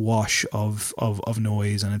like a wash of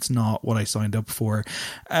noise and it's not what I signed up for.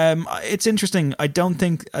 It's interesting. I don't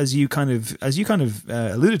think, as you kind of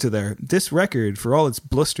alluded to there, this record, for all its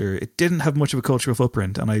bluster, it didn't have much of a cultural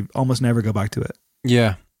footprint, and I almost never go back to it.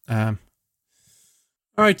 Yeah.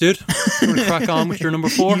 All right, dude. You want to crack on with your number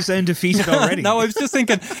 4? You sound defeated already. No, I was just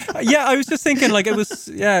thinking. Yeah, I was just thinking. Like it was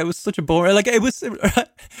such a boring. Like it was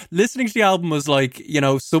listening to the album was like, you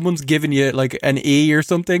know, someone's giving you like an E or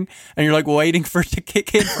something, and you're like waiting for it to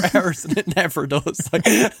kick in for hours, and it never does. Like,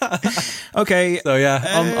 okay. So yeah,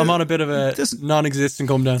 I'm on a bit of a non-existent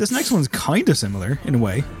come down. This next one's kind of similar in a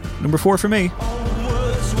way. Number 4 for me.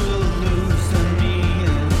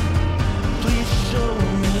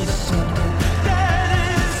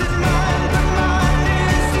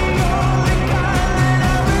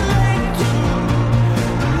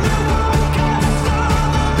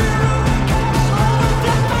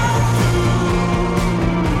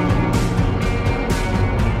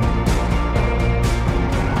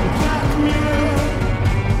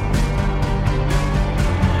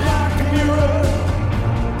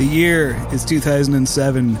 The year is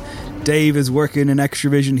 2007. Dave is working in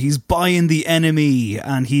Extravision. He's buying The Enemy,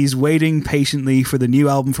 and he's waiting patiently for the new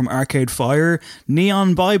album from Arcade Fire.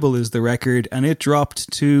 Neon Bible is the record, and it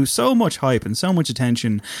dropped to so much hype and so much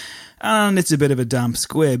attention. And it's a bit of a damp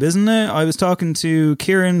squib, isn't it? I was talking to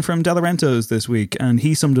Kieran from De Laurentiis this week, and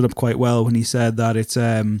he summed it up quite well when he said that it's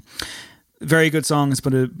very good songs,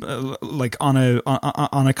 but like on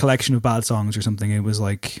a collection of bad songs or something. It was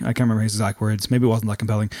like, I can't remember his exact words. Maybe it wasn't that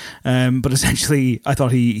compelling. But essentially, I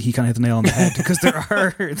thought he kind of hit the nail on the head, because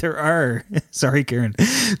there are sorry, Kieran,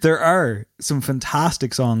 there are some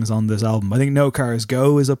fantastic songs on this album. I think No Cars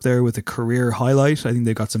Go is up there with a career highlight. I think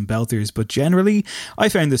they've got some belters, but generally, I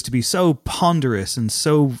found this to be so ponderous and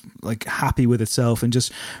so like happy with itself and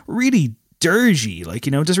just really dirgy, like,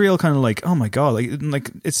 you know, just real kind of like, oh my god, like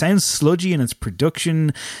it sounds sludgy in its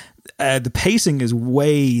production. The pacing is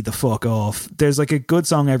way the fuck off. There's like a good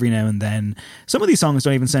song every now and then. Some of these songs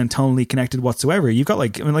don't even sound tonally connected whatsoever. You've got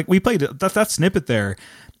like, I mean, like we played that snippet there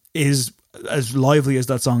is as lively as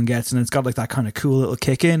that song gets, and it's got like that kind of cool little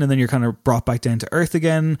kick in, and then you're kind of brought back down to earth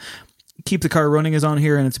again. Keep the Car Running is on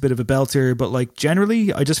here, and it's a bit of a belter, but like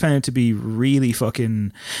generally I just found it to be really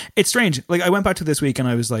fucking, it's strange. Like I went back to this week and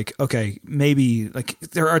I was like, okay, maybe like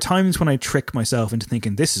there are times when I trick myself into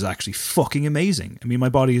thinking this is actually fucking amazing. I mean, my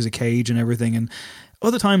body is a cage and everything, and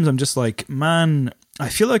other times I'm just like, man, I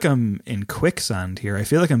feel like I'm in quicksand here. I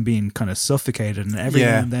feel like I'm being kind of suffocated, and every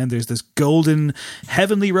now and then there's this golden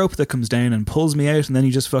heavenly rope that comes down and pulls me out, and then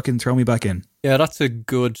you just fucking throw me back in. Yeah, that's a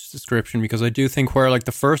good description, because I do think where like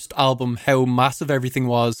the first album, how massive everything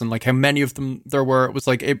was and like how many of them there were, it was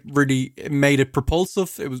like it made it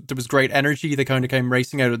propulsive. There was great energy. They kind of came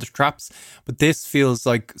racing out of the traps, but this feels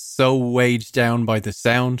like so weighed down by the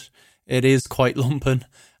sound. It is quite lumping.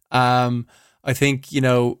 I think, you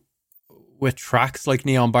know, with tracks like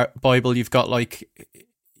Neon Bible, you've got like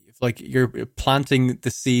you're planting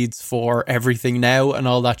the seeds for Everything Now and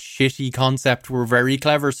all that shitty concept were very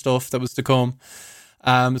clever stuff that was to come.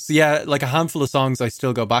 So yeah, like a handful of songs I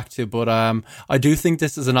still go back to, but I do think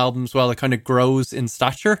this is an album as well that kind of grows in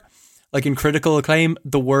stature. Like in critical acclaim,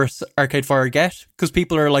 the worse Arcade Fire get, because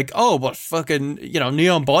people are like, oh, but fucking, you know,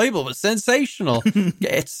 Neon Bible was sensational.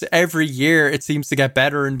 It's every year it seems to get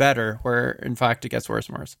better and better, where in fact it gets worse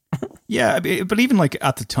and worse. Yeah, but even like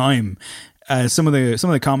at the time, some of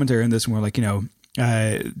the commentary in this one were like, you know,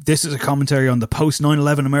 this is a commentary on the post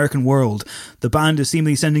 9/11 American world. The band is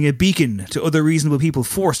seemingly sending a beacon to other reasonable people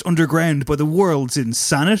forced underground by the world's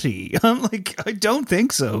insanity. I'm like, I don't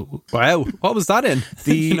think so. Wow, what was that in?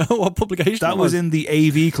 You know what publication that was in the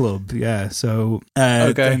AV Club? Yeah. So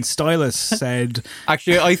then Stylus said,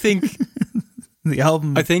 actually, I think the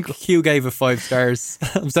album, I think Hugh gave it 5 stars.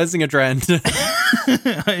 I'm sensing a trend.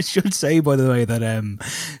 I should say, by the way, that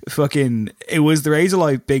it was the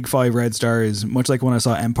Razorlight Big 5 red stars, much like when I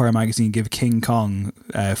saw Empire Magazine give King Kong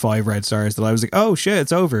 5 red stars, that I was like, oh shit,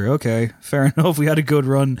 it's over. Okay, fair enough. We had a good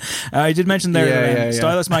run. I did mention there,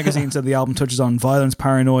 Stylus Magazine said the album touches on violence,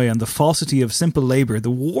 paranoia, and the falsity of simple labour, the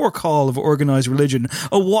war call of organised religion,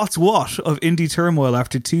 a what's what of indie turmoil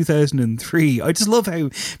after 2003. I just love how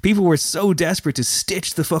people were so desperate to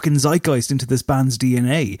stitch the fucking zeitgeist into this band's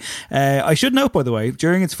DNA. I should note, by the way,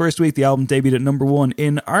 during its first week, the album debuted at number 1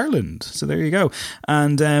 in Ireland. So there you go.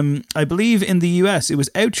 And I believe in the US, it was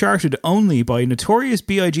outcharted only by Notorious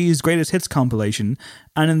B.I.G.'s Greatest Hits compilation.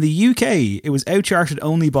 And in the UK, it was outcharted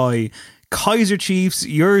only by Kaiser Chiefs,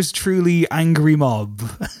 yours truly, Angry Mob.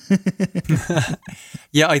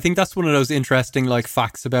 Yeah, I think that's one of those interesting like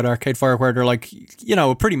facts about Arcade Fire, where they're like, you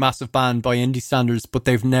know, a pretty massive band by indie standards, but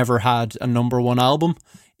they've never had a #1 album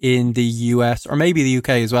in the US or maybe the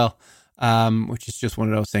UK as well, which is just one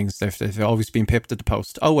of those things. They've always been pipped at the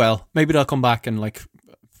post. Oh well, maybe they'll come back and like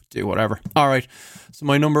do whatever. All right, so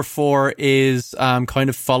my number 4 is kind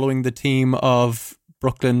of following the team of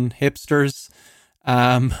Brooklyn hipsters.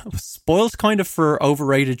 I was spoiled kind of for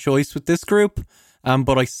overrated choice with this group,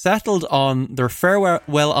 but I settled on their farewell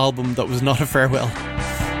album that was not a farewell.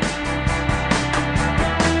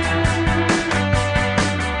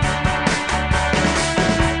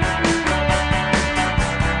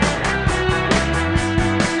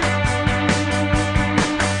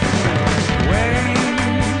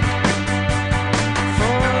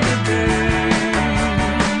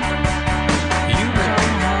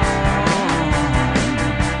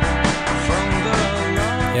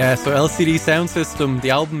 Yeah, so LCD Sound System, the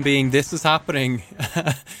album being This Is Happening.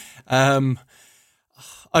 As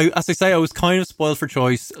I say, I was kind of spoiled for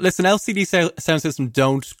choice. Listen, LCD Sound System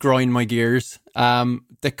don't grind my gears.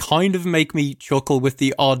 They kind of make me chuckle with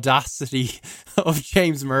the audacity of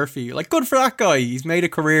James Murphy. Like, good for that guy. He's made a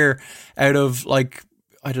career out of, like,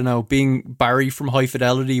 I don't know, being Barry from High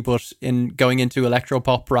Fidelity, but in going into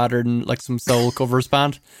electropop rather than like some soul covers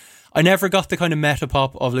band. I never got the kind of meta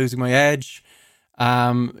pop of Losing My Edge.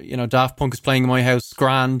 You know, Daft Punk is playing in my house,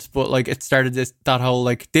 grand, but like it started that whole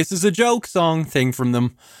like this is a joke song thing from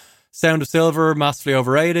them. Sound of Silver, massively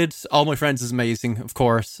overrated. All My Friends is amazing, of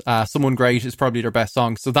course. Someone Great is probably their best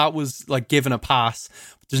song, so that was like given a pass.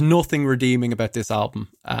 But there's nothing redeeming about this album.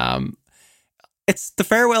 It's the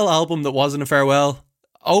farewell album that wasn't a farewell.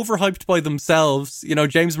 Overhyped by themselves. You know,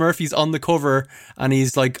 James Murphy's on the cover and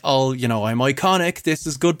he's like, oh, you know, I'm iconic, this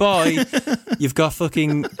is goodbye. You've got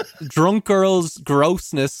fucking Drunk Girl's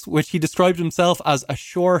Grossness, which he described himself as a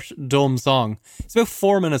short, dumb song. It's about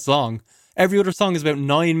 4 minutes long. Every other song is about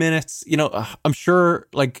 9 minutes. You know, I'm sure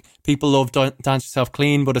like people love Dance Yourself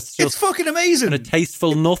Clean, but it's just fucking amazing. A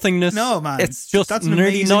tasteful nothingness. No, man. It's just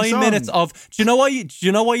nearly 9 minutes of. Do you know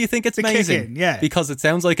why you think it's amazing? Kick-in, yeah. Because it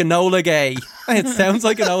sounds like Enola Gay. It sounds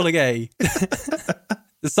like Enola Gay.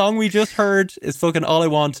 The song we just heard is fucking All I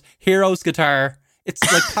Want. Hero's guitar. It's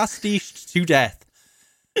like pastiched to death.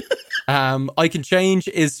 I Can Change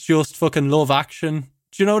is just fucking Love Action.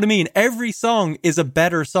 Do you know what I mean? Every song is a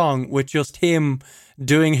better song with just him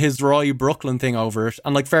doing his Roy Brooklyn thing over it.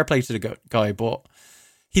 And like, fair play to the guy, but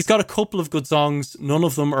he's got a couple of good songs. None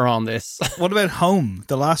of them are on this. What about Home,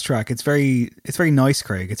 the last track? It's very nice,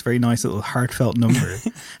 Craig. It's a very nice little heartfelt number.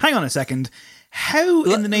 Hang on a second. How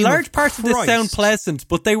in the name large of parts Christ? Of this sound pleasant,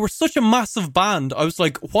 but they were such a massive band. I was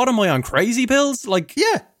like, what am I on, crazy pills? Like,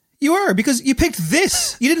 yeah, you are, because you picked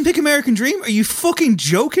this. You didn't pick American Dream? Are you fucking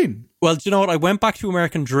joking? Well, do you know what? I went back to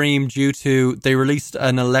American Dream due to they released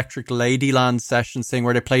an Electric Ladyland session thing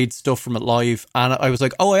where they played stuff from it live. And I was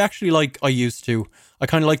like, oh, I used to. I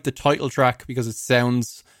kind of like the title track because it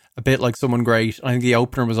sounds a bit like Someone Great. I think the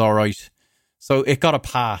opener was all right. So it got a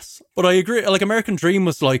pass. But I agree, like American Dream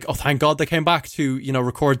was like, oh, thank God they came back to, you know,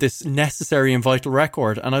 record this necessary and vital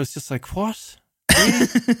record. And I was just like, what? Really?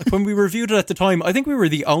 Like when we reviewed it at the time, I think we were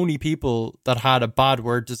the only people that had a bad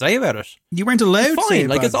word to say about it. You weren't allowed to say a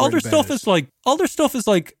like bad it's all word their about stuff it. is like all their stuff is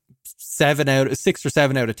like 6 or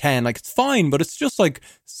 7 out of 10. Like it's fine, but it's just like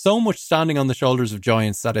so much standing on the shoulders of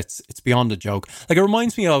giants that it's beyond a joke. Like it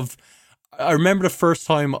reminds me of, I remember the first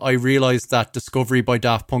time I realized that Discovery by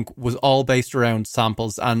Daft Punk was all based around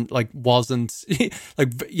samples and like wasn't like,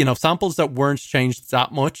 you know, samples that weren't changed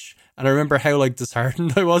that much. And I remember how like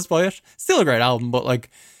disheartened I was by it. Still a great album, but like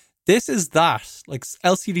this is that. Like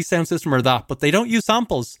LCD Sound System are that, but they don't use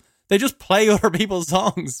samples. They just play other people's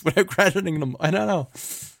songs without crediting them. I don't know.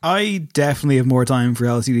 I definitely have more time for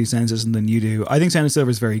LCD Sound System than you do. I think Sound of Silver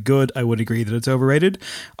is very good. I would agree that it's overrated.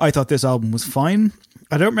 I thought this album was fine.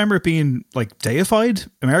 I don't remember it being like deified.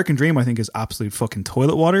 American Dream, I think, is absolute fucking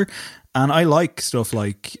toilet water. And I like stuff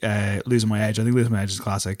like Losing My Edge. I think Losing My Edge is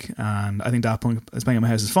classic, and I think Daft Punk is Playing at My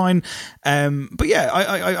House is fine. But yeah,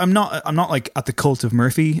 I'm not like at the cult of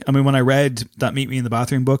Murphy. I mean, when I read that Meet Me in the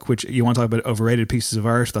Bathroom book, which you want to talk about overrated pieces of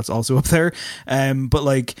art, that's also up there. But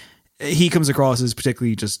like, he comes across as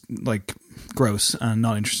particularly just like gross and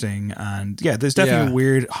not interesting. And yeah, there's definitely a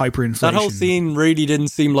weird hyperinflation. That whole scene really didn't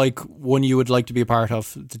seem like one you would like to be a part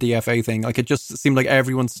of, the DFA thing. Like, it just seemed like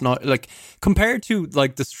everyone's not, like, compared to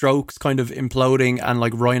like the Strokes kind of imploding and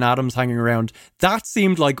like Ryan Adams hanging around, that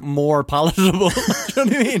seemed like more palatable. Do you know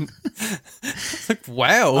what I mean? It's like,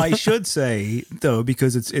 wow. I should say though,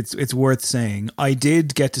 because it's worth saying, I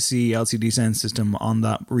did get to see LCD Sound System on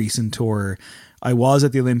that recent tour. I was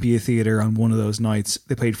at the Olympia Theatre on one of those nights.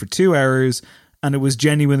 They played for 2 hours, and it was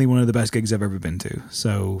genuinely one of the best gigs I've ever been to.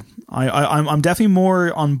 So I'm definitely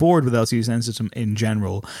more on board with LCD Sound System in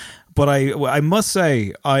general. But I must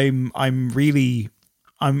say I'm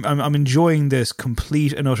enjoying this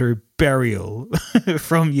complete and utter burial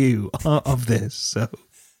from you of this. So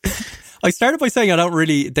I started by saying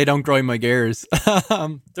they don't grind my gears.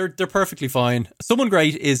 They're perfectly fine. Someone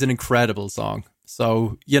Great is an incredible song.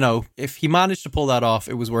 So, you know, if he managed to pull that off,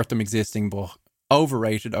 it was worth them existing, but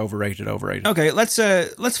overrated. Okay, let's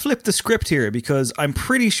flip the script here, because I'm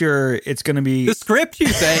pretty sure it's going to be... The script, you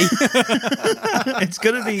say? It's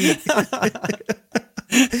going to be...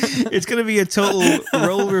 It's going to be a total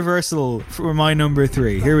role reversal for my number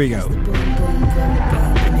 3. Here we go.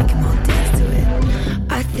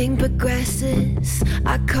 I think progresses.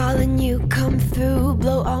 I call and you come through.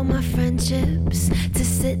 Blow all my friendships to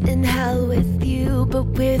sit in hell with you. But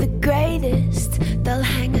we're the greatest. They'll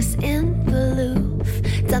hang us in the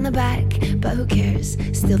Louvre. Down the back, but who cares?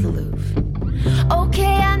 Still the Louvre. Okay,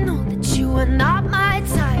 I know that you are not my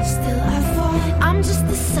type. Still I fall. I'm just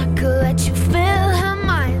a sucker. Let you fill her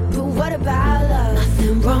mind. But what about love?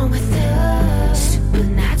 Nothing wrong with it.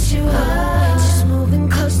 Supernatural. Just moving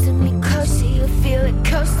close to me, close to you. Feel it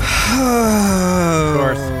close to me. Of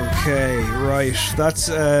course. Okay, right. That's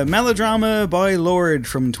Melodrama by Lorde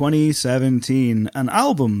from 2017. An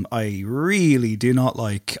album I really do not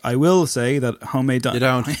like. I will say that Homemade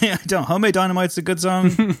Dynamite... I don't. Homemade Dynamite's a good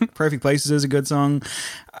song. Perfect Places is a good song.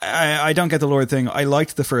 I don't get the Lorde thing. I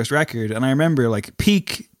liked the first record, and I remember like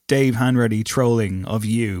peak Dave Hanratty trolling of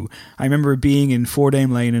you. I remember being in Ford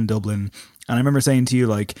Dame Lane in Dublin, and I remember saying to you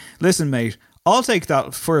like, listen mate, I'll take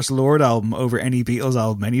that first Lorde album over any Beatles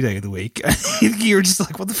album any day of the week. You were just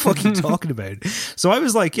like, what the fuck are you talking about? So I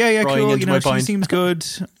was like, yeah, cool. You know, she seems good.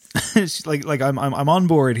 like I'm on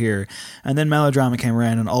board here. And then Melodrama came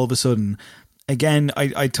around, and all of a sudden, again,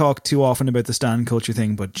 I talk too often about the stan culture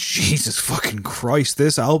thing, but Jesus fucking Christ,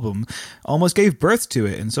 this album almost gave birth to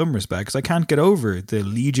it in some respects. I can't get over the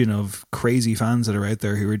legion of crazy fans that are out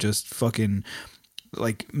there who are just fucking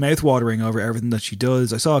like mouth-watering over everything that she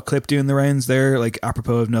does. I saw a clip doing the rounds there, like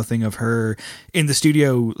apropos of nothing, of her in the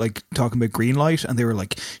studio like talking about Greenlight, and they were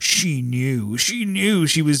like, she knew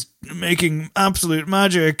she was making absolute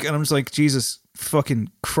magic, and I'm just like, Jesus fucking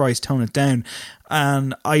Christ, tone it down.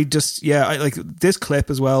 And I like this clip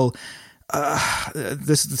as well.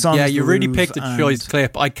 The song. Yeah, you really picked a choice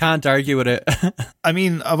clip. I can't argue with it. I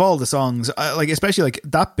mean, of all the songs, like especially like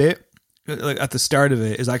that bit, like at the start of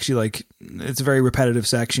it is actually like, it's a very repetitive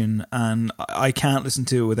section, and I can't listen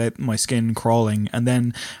to it without my skin crawling. And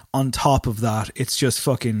then on top of that, it's just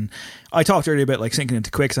fucking, I talked earlier about like sinking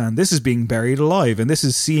into quicksand. This is being buried alive, and this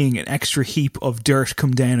is seeing an extra heap of dirt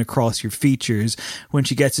come down across your features when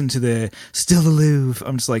she gets into the Still the Louvre.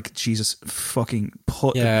 I'm just like, Jesus fucking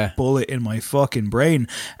put a bullet in my fucking brain.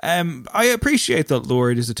 I appreciate that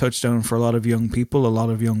Lorde is a touchstone for a lot of young people, a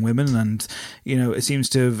lot of young women, and you know, it seems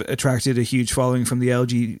to have attracted a huge following from the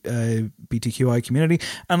LGBTQI community.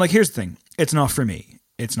 And like, here's the thing, it's not for me.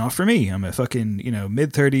 It's not for me. I'm a fucking, you know,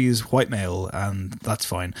 mid-30s white male, and that's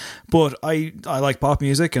fine. But I like pop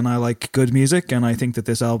music, and I like good music, and I think that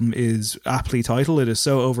this album is aptly titled. It is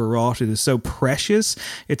so overwrought. It is so precious.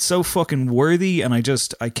 It's so fucking worthy, and I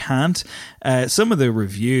can't. Some of the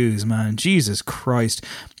reviews, man, Jesus Christ.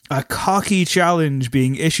 A cocky challenge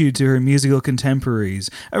being issued to her musical contemporaries.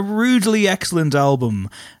 A rudely excellent album.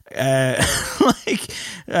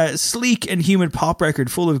 Sleek and humid pop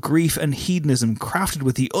record full of grief and hedonism, crafted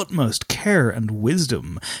with the utmost care and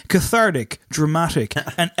wisdom. Cathartic, dramatic,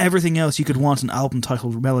 and everything else you could want an album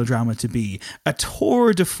titled Melodrama to be. A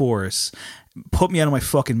tour de force. Put me out of my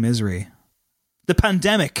fucking misery. The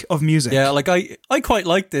pandemic of music. Yeah, like I quite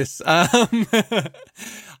like this. I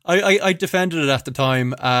defended it at the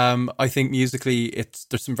time. I think musically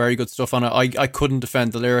there's some very good stuff on it. I couldn't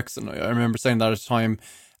defend the lyrics, and I remember saying that at the time.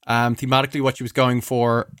 Thematically, what she was going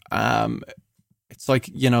for, it's like,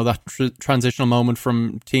 you know, that transitional moment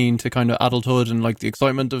from teen to kind of adulthood, and like the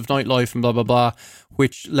excitement of nightlife and blah blah blah,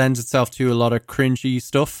 which lends itself to a lot of cringy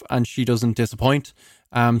stuff, and she doesn't disappoint.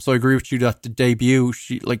 So I agree with you that the debut,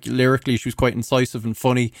 she, like, lyrically she was quite incisive and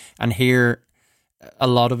funny, and here a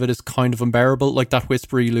lot of it is kind of unbearable. Like that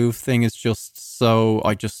Whispery Louvre thing is just so,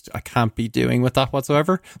 I can't be doing with that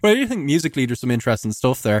whatsoever. But I do think musically there's some interesting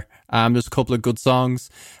stuff there. There's a couple of good songs.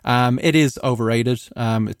 It is overrated.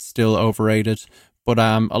 It's still overrated. But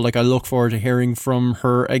I look forward to hearing from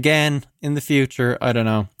her again in the future. I don't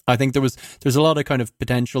know. I think there's a lot of kind of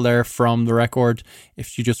potential there from the record if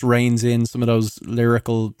she just reins in some of those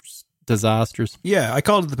lyrical disasters. Yeah, I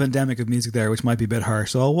called it the pandemic of music there, which might be a bit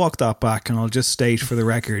harsh, so I'll walk that back and I'll just state for the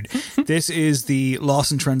record this is the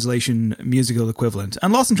Lost in Translation musical equivalent,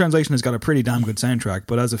 and Lost in Translation has got a pretty damn good soundtrack,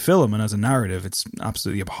 but as a film and as a narrative it's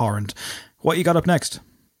absolutely abhorrent. What you got up next?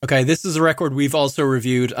 Okay, this is a record we've also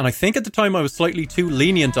reviewed, and I think at the time I was slightly too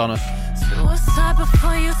lenient on it. Suicide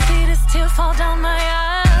before you see this tear fall down my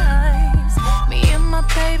eyes. Me and my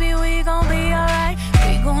baby, we gon' be alright.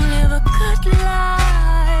 We gon' live a good life.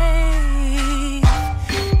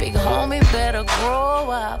 Big homie better grow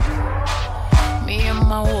up. Me and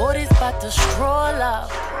my woodies about to stroll up.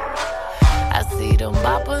 I see them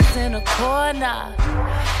boppers in the corner.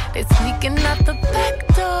 They sneaking out the back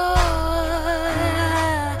door.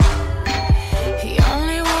 He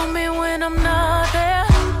only want me when I'm not there.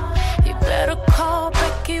 He better call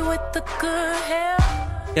Becky with the good hair.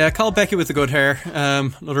 Yeah, call Becky with the good hair.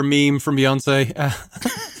 Another meme from Beyonce.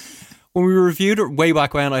 When we reviewed it way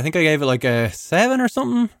back when, I think I gave it like a 7 or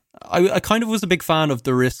something. I kind of was a big fan of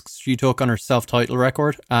the risks she took on her self-titled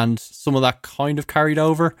record, and some of that kind of carried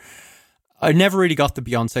over. I never really got the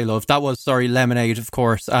Beyonce love. That was, Lemonade, of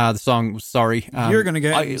course. The song was Sorry. You're going to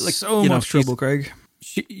get so much trouble, Craig.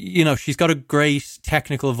 She's got a great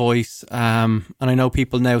technical voice, and I know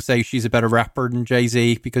people now say she's a better rapper than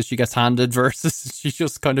Jay-Z because she gets handed verses. She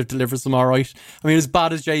just kind of delivers them all right. I mean, as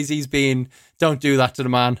bad as Jay-Z's been, don't do that to the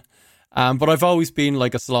man. But I've always been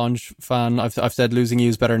like a Solange fan. I've said Losing You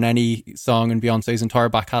is better than any song in Beyonce's entire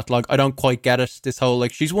back catalogue. I don't quite get it. This whole,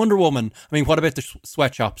 like, she's Wonder Woman. I mean, what about the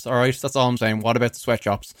sweatshops? All right, that's all I'm saying. What about the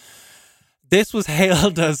sweatshops? This was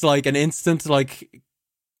hailed as like an instant, like,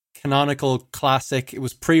 canonical classic. It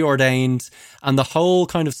was preordained, and the whole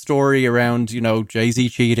kind of story around, you know, Jay-Z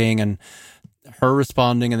cheating and her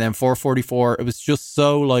responding, and then 444, it was just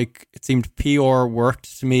so, like, it seemed PR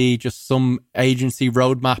worked to me, just some agency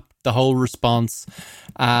roadmap, the whole response.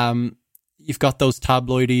 You've got those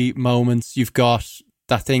tabloidy moments, you've got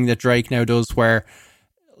that thing that Drake now does where,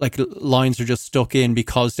 like, lines are just stuck in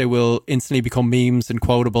because they will instantly become memes and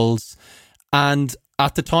quotables. And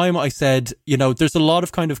at the time I said, you know, there's a lot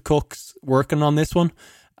of kind of cooks working on this one.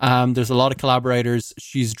 There's a lot of collaborators.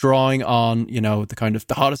 She's drawing on, you know, the kind of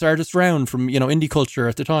the hottest artist around from, you know, indie culture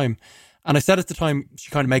at the time. And I said at the time, she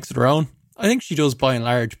kind of makes it her own. I think she does by and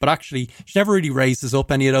large, but actually she never really raises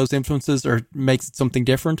up any of those influences or makes it something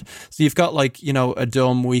different. So you've got, like, you know, a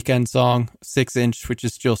dumb Weekend song, 6 Inch, which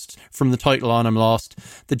is just from the title on, I'm lost.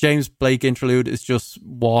 The James Blake interlude is just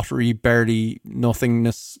watery, barely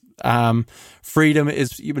nothingness. Freedom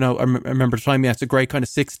is, you know, I remember the time, yeah, it's a great kind of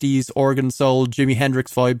 60s organ soul, Jimi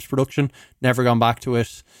Hendrix vibes production. Never gone back to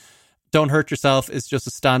it. Don't Hurt Yourself is just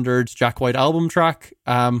a standard Jack White album track.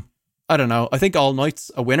 I don't know. I think All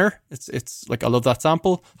Night's a winner. It's like, I love that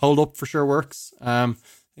sample. Hold Up for sure works. I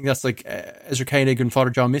think that's like Ezra Koenig and Father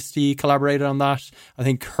John Misty collaborated on that. I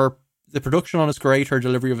think the production on it's great. Her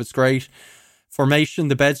delivery of it's great. Formation,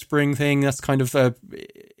 the bed spring thing, that's kind of a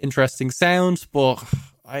interesting sound. But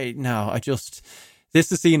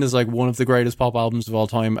this is seen as like one of the greatest pop albums of all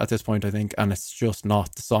time at this point, I think. And it's just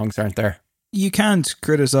not. The songs aren't there. You can't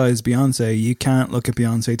criticize Beyonce. You can't look at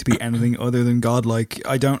Beyonce to be anything other than godlike.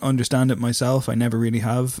 I don't understand it myself. I never really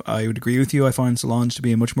have. I would agree with you. I find Solange to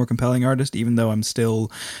be a much more compelling artist, even though I'm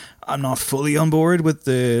not fully on board with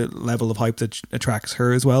the level of hype that attracts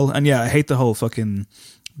her as well. And yeah, I hate the whole fucking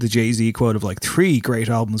the Jay-Z quote of like 3 great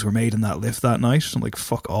albums were made in that lift that night. I'm like,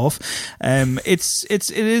 fuck off. It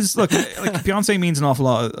is look, like, Beyonce means an awful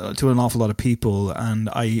lot to an awful lot of people, and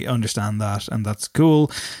I understand that, and that's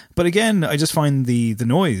cool. But again, I just find the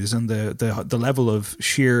noise and the level of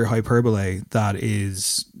sheer hyperbole that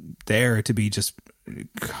is there to be just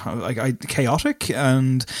like chaotic,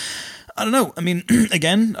 and I don't know. I mean,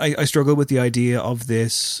 again, I struggle with the idea of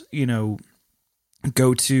this, you know,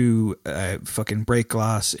 go to fucking break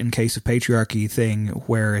glass in case of patriarchy thing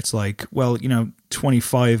where it's like, well, you know,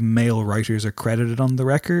 25 male writers are credited on the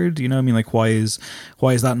record, you know what I mean? Like, why is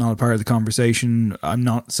that not a part of the conversation? I'm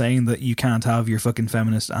not saying that you can't have your fucking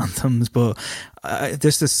feminist anthems, but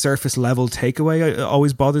this surface level takeaway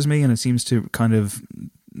always bothers me, and it seems to kind of,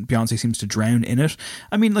 Beyonce seems to drown in it.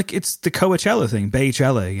 I mean, like, it's the Coachella thing,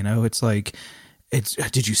 Baychella, you know, it's like,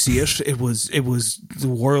 Did you see it? It was the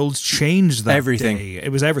world changed that everything. day.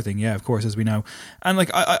 It was everything, yeah, of course, as we know. And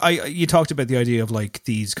like you talked about the idea of like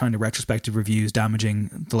these kind of retrospective reviews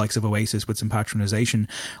damaging the likes of Oasis with some patronization.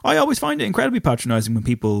 I always find it incredibly patronizing when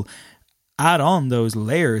people add on those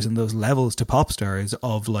layers and those levels to pop stars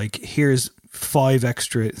of like, here's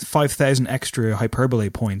 5,000 extra hyperbole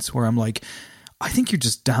points, where I'm like, I think you're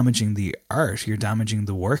just damaging the art, you're damaging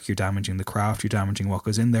the work, you're damaging the craft, you're damaging what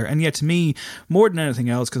goes in there. And yet to me, more than anything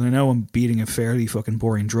else, because I know I'm beating a fairly fucking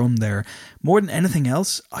boring drum there, more than anything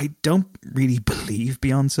else, I don't really believe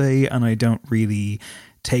Beyonce, and I don't really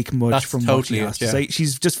take much from what she has to say.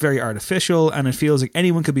 She's just very artificial, and it feels like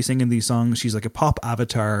anyone could be singing these songs. She's like a pop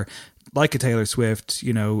avatar, like a Taylor Swift,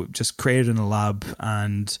 you know, just created in a lab,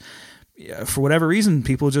 and for whatever reason,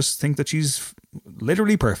 people just think that she's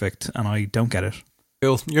literally perfect, and I don't get it.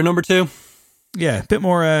 Cool. You're number 2. Yeah, a bit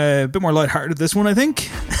more lighthearted this one, I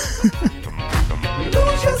think.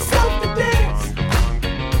 Lose yourself to dance.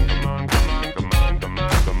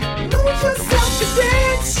 Lose yourself to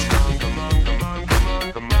dance.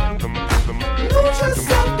 Lose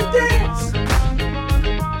yourself to dance.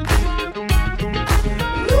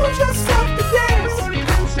 Lose yourself to dance.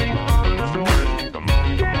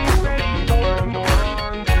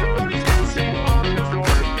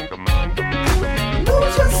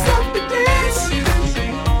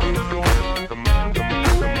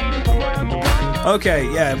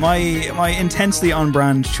 Okay, yeah, my intensely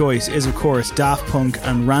on-brand choice is, of course, Daft Punk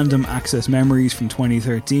and Random Access Memories from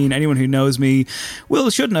 2013. Anyone who knows me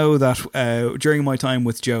should know that during my time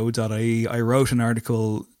with Joe.ie, I wrote an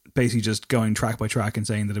article basically just going track by track and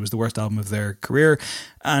saying that it was the worst album of their career.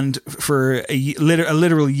 And for a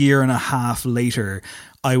literal year and a half later,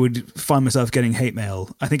 I would find myself getting hate mail.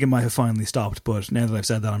 I think it might have finally stopped, but now that I've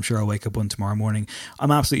said that, I'm sure I'll wake up one tomorrow morning.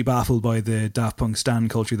 I'm absolutely baffled by the Daft Punk stan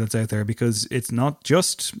culture that's out there, because it's not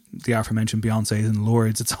just the aforementioned Beyonce's and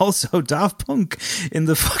Lords, it's also Daft Punk in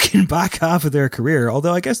the fucking back half of their career,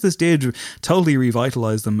 although I guess this did totally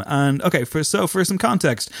revitalise them. And okay, for some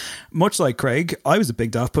context, much like Craig, I was a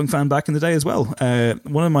big Daft Punk fan back in the day as well.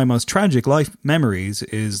 One of my most tragic life memories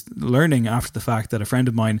is learning after the fact that a friend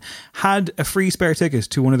of mine had a free spare ticket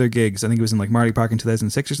to one of their gigs. I think it was in like Marley Park in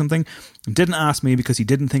 2006 or something. Didn't ask me because he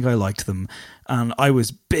didn't think I liked them, and I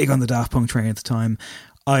was big on the Daft Punk train at the time.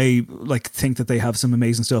 I think that they have some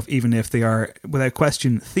amazing stuff, even if they are without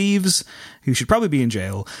question thieves who should probably be in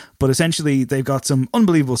jail. But essentially, they've got some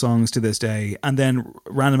unbelievable songs to this day. And then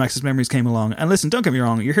Random Access Memories came along, and listen, don't get me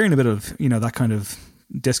wrong, you're hearing a bit of that kind of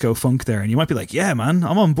disco funk there, and you might be like, yeah man,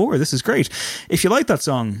 I'm on board, this is great. If you like that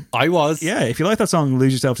song, if you like that song,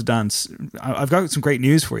 Lose Yourself to Dance, I've got some great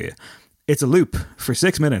news for you. It's a loop for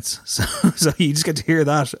 6 minutes, so you just get to hear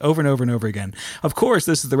that over and over and over again. Of course,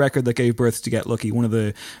 this is the record that gave birth to Get Lucky, one of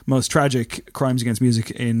the most tragic crimes against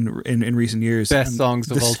music in recent years. Best songs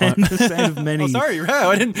of all time. The Sound of Many. Oh, sorry,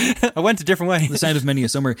 I went a different way. The Sound of Many a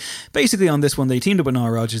Summer. Basically, on this one, they teamed up with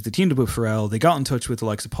Nile Rodgers, they teamed up with Pharrell, they got in touch with the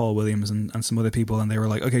likes of Paul Williams and some other people, and they were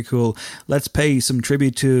like, okay, cool, let's pay some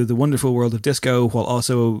tribute to the wonderful world of disco while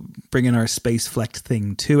also bringing our space flecked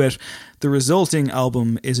thing to it. The resulting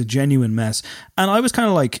album is a genuine mess. And I was kind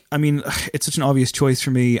of like, I mean, it's such an obvious choice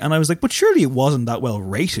for me. And I was like, but surely it wasn't that well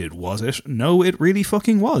rated, was it? No, it really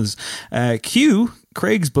fucking was. Q,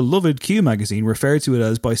 Craig's beloved Q magazine, referred to it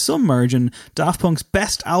as, by some margin, Daft Punk's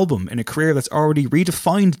best album in a career that's already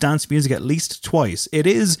redefined dance music at least twice. It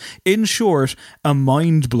is, in short, a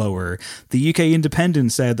mind blower. The UK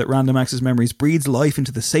Independent said that Random Access Memories breathes life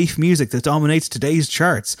into the safe music that dominates today's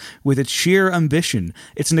charts with its sheer ambition.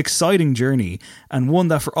 It's an exciting journey, and one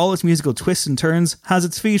that, for all its musical twists and turns, has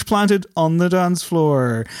its feet planted on the dance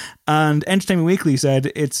floor. And Entertainment Weekly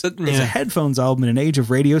said it's a headphones album in an age of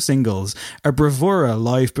radio singles, a bravura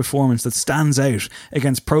live performance that stands out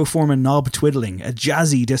against pro forma knob twiddling, a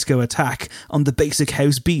jazzy disco attack on the basic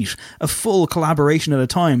house beat, a full collaboration at a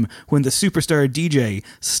time when the superstar DJ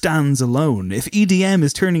stands alone. If EDM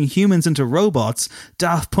is turning humans into robots,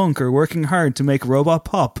 Daft Punk are working hard to make robot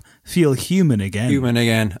pop feel human again. Human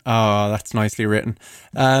again. Oh, that's nicely written.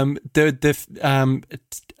 The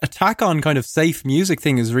attack on kind of safe music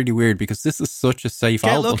thing is really weird, because this is such a safe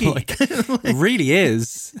album. It really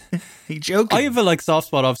is. He joking. I have a soft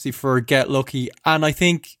spot obviously for Get Lucky, and I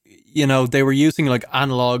think they were using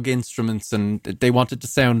analog instruments and they wanted to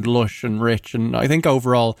sound lush and rich, and I think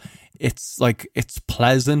overall it's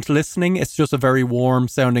pleasant listening. It's just a very warm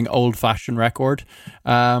sounding old fashioned record.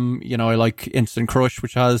 I like Instant Crush,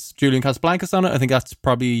 which has Julian Casablancas on it. I think that's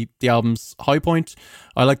probably the album's high point.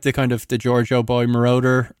 I like the kind of the Giorgio Boy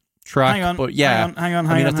Marauder track. Hang on, but yeah, hang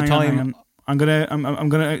on.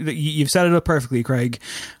 You've set it up perfectly, Craig.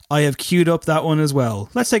 I have queued up that one as well.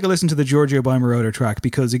 Let's take a listen to the Giorgio by Moroder track,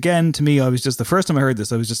 because again, to me, the first time I heard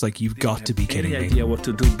this, I was just like, you've got to be kidding me. I had no idea what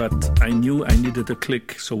to do, but I knew I needed a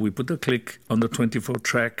click, so we put a click on the 24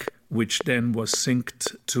 track, which then was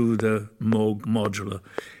synced to the Moog modular.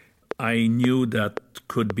 I knew that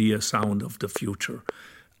could be a sound of the future,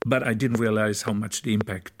 but I didn't realize how much the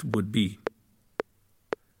impact would be.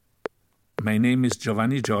 My name is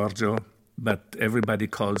Giovanni Giorgio, but everybody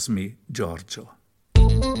calls me Giorgio.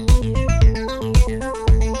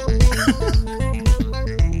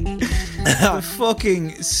 The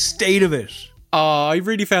fucking state of it. Oh, I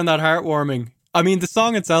really found that heartwarming. I mean, the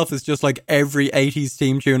song itself is just like every 80s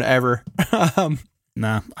theme tune ever.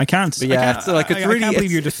 Nah, I can't. But yeah, I can't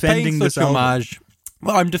believe you're defending this album. Homage.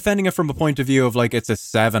 Well, I'm defending it from a point of view of like it's a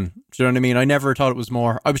 7. Do you know what I mean? I never thought it was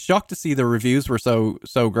more. I was shocked to see the reviews were so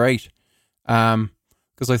great.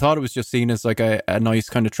 Because I thought it was just seen as like a nice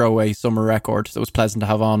kind of throwaway summer record that was pleasant to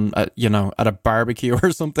have on, at a barbecue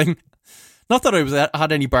or something. Not that I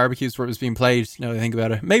had any barbecues where it was being played, now that I think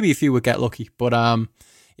about it. Maybe a few would get lucky. But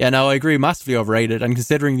yeah, no, I agree, massively overrated. And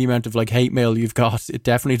considering the amount of like hate mail you've got, it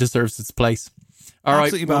definitely deserves its place. All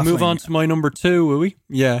right, we'll move on to my number 2, will we?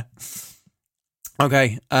 Yeah.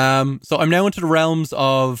 Okay, so I'm now into the realms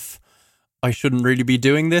of I shouldn't really be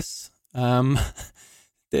doing this.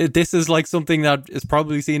 This is like something that is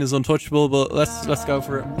probably seen as untouchable, but let's go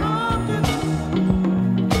for it.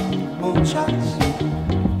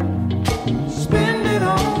 Spend it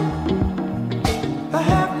on the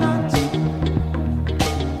have-nots.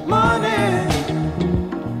 Money,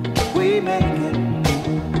 we make it.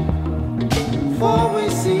 Before we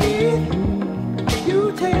see it,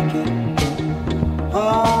 you take it.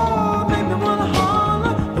 Oh, make me wanna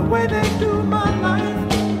holler the way they do my life.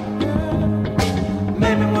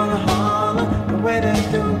 Make me wanna holler the way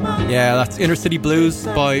they do my life. Yeah, that's Inner City Blues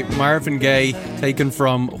by Marvin Gaye, taken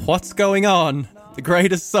from What's Going On, the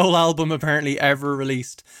greatest soul album apparently ever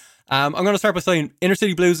released. I'm going to start by saying Inner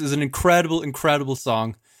City Blues is an incredible, incredible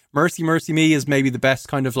song. Mercy, Mercy Me is maybe the best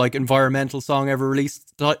kind of like environmental song ever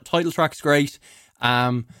released. The title track's great.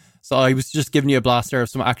 So I was just giving you a blast there of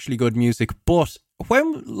some actually good music. But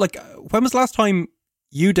when was the last time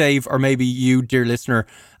you, Dave, or maybe you, dear listener,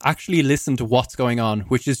 actually listened to What's Going On,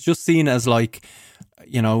 which is just seen as like,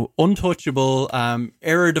 untouchable,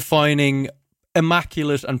 era-defining,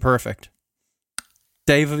 immaculate and perfect?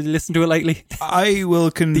 Dave, have you listened to it lately? I will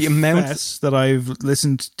confess that I've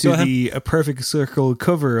listened to the A Perfect Circle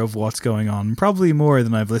cover of What's Going On, probably more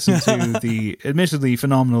than I've listened to the admittedly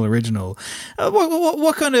phenomenal original.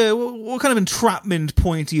 What kind of entrapment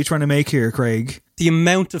point are you trying to make here, Craig? The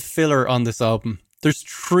amount of filler on this album. There's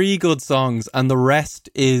 3 good songs, and the rest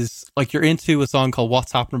is like you're into a song called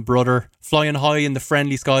What's Happening, Brother, Flying High in the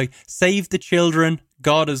Friendly Sky, Save the Children,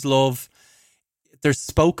 God is Love. There's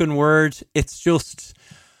spoken word. It's just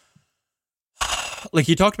like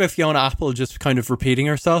you talked about Fiona Apple just kind of repeating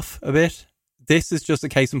herself a bit. This is just a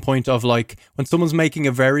case in point of like when someone's making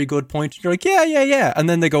a very good point, and you're like, yeah, and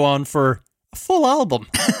then they go on for a full album.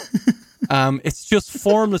 It's just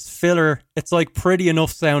formless filler. It's like pretty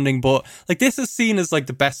enough sounding, but like this is seen as like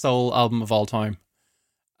the best soul album of all time.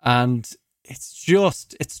 And it's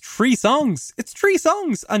 3 songs. It's 3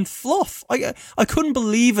 songs and fluff. I couldn't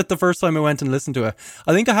believe it the first time I went and listened to it.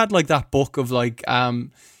 I think I had like that book of like, like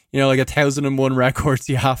 1,001 records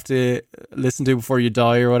you have to listen to before you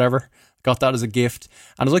die or whatever. Got that as a gift.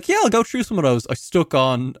 And I was like, yeah, I'll go through some of those. I stuck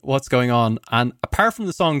on What's Going On. And apart from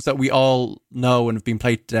the songs that we all know and have been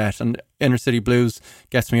played to death, and Inner City Blues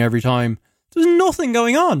gets me every time, there's nothing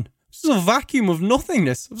going on. It's just a vacuum of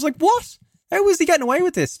nothingness. I was like, what? How was he getting away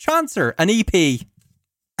with this? Chancer, an EP.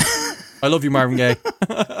 I love you, Marvin Gaye.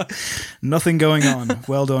 Nothing going on.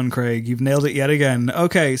 Well done, Craig. You've nailed it yet again.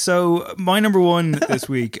 Okay, so my number 1 this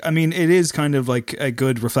week, I mean, it is kind of like a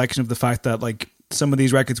good reflection of the fact that like some of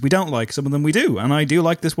these records we don't like, some of them we do. And I do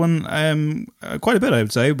like this one quite a bit, I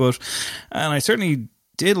would say. And I certainly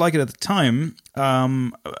did like it at the time.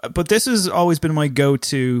 But this has always been my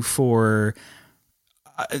go-to for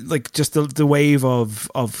like just the wave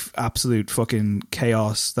of absolute fucking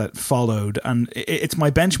chaos that followed. And it's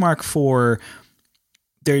my benchmark for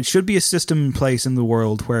there should be a system in place in the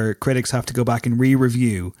world where critics have to go back and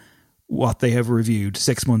re-review what they have reviewed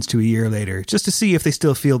 6 months to a year later, just to see if they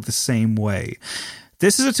still feel the same way.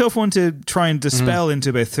 This is a tough one to try and dispel into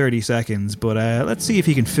about 30 seconds, but let's see if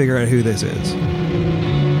you can figure out who this is.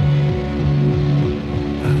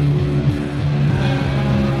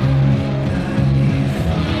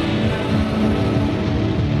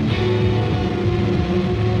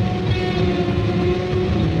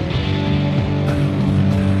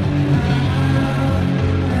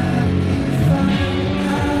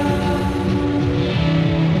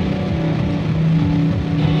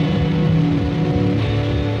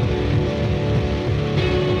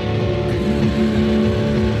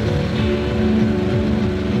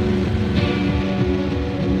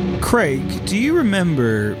 Craig, do you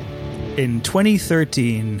remember in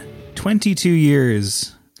 2013, 22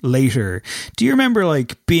 years later, do you remember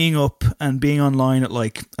like being up and being online at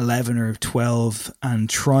like 11 or 12 and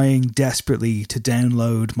trying desperately to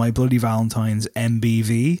download My Bloody Valentine's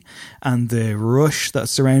MBV and the rush that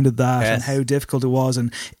surrounded that? Yes. And how difficult it was,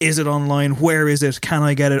 and is it online, where is it, can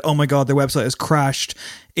I get it, oh my god, their website has crashed.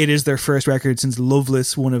 It is their first record since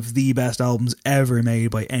Loveless, one of the best albums ever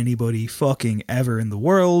made by anybody fucking ever in the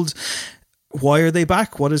world. Why are they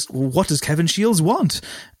back? What does Kevin Shields want?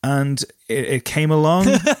 And it came along,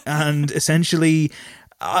 and essentially,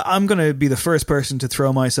 I'm going to be the first person to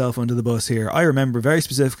throw myself under the bus here. I remember very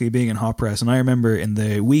specifically being in Hot Press, and I remember in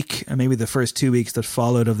the week, and maybe the first 2 weeks that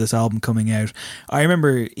followed of this album coming out, I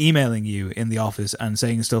remember emailing you in the office and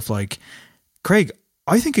saying stuff like, Craig,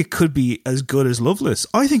 I think it could be as good as Loveless.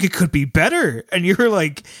 I think it could be better. And you were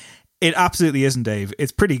like, it absolutely isn't, Dave.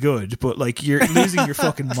 It's pretty good, but like you're losing your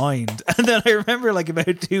fucking mind. And then I remember like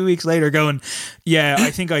about 2 weeks later going, yeah, I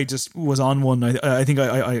think I just was on one. I think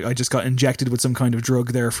I just got injected with some kind of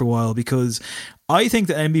drug there for a while, because I think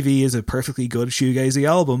that MBV is a perfectly good shoegazy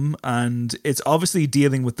album, and it's obviously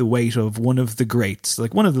dealing with the weight of one of the greats,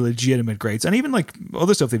 like one of the legitimate greats, and even like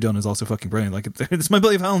other stuff they've done is also fucking brilliant. Like it's My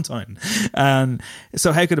Bloody Valentine, and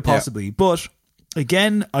so how could it possibly? Yeah. But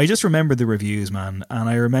again, I just remember the reviews, man, and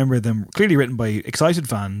I remember them clearly written by excited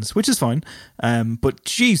fans, which is fine. But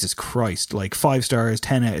Jesus Christ, like 5 stars,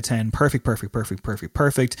 10 out of 10, perfect.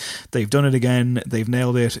 They've done it again. They've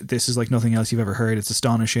nailed it. This is like nothing else you've ever heard. It's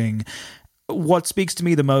astonishing. What speaks to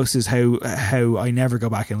me the most is how I never go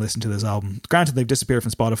back and listen to this album. Granted, they've disappeared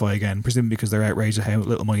from Spotify again, presumably because they're outraged at how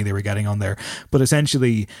little money they were getting on there. But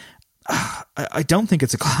essentially, I don't think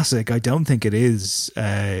it's a classic. I don't think it is.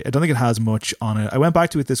 I don't think it has much on it. I went back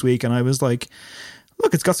to it this week and I was like,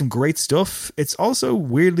 look, it's got some great stuff. It's also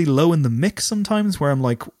weirdly low in the mix sometimes, where I'm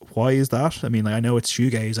like, why is that? I mean, like, I know it's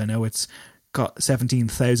shoegaze. I know it's got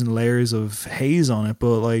 17,000 layers of haze on it,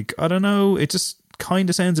 but like, I don't know. It just kind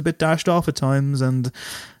of sounds a bit dashed off at times, and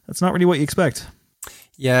that's not really what you expect.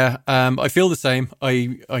 Yeah, I feel the same.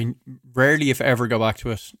 I rarely, if ever, go back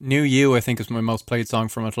to it. New You, I think, is my most played song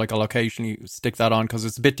from it. Like, I'll occasionally stick that on because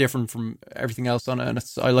it's a bit different from everything else on it, and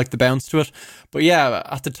I like the bounce to it. But yeah,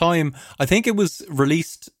 at the time, I think it was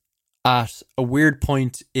released at a weird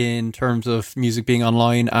point in terms of music being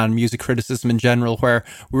online and music criticism in general, where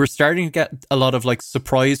we were starting to get a lot of like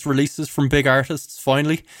surprise releases from big artists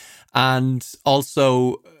finally, and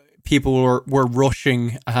also people were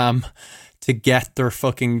rushing to get their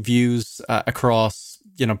fucking views across,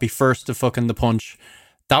 you know, be first to fucking the punch.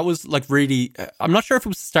 That was like really, I'm not sure if it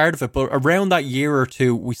was the start of it, but around that year or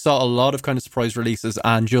two, we saw a lot of kind of surprise releases,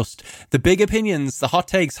 and just the big opinions, the hot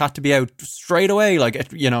takes had to be out straight away.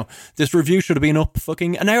 Like, you know, this review should have been up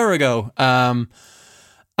fucking an hour ago.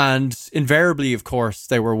 And invariably, of course,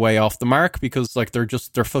 they were way off the mark because like they're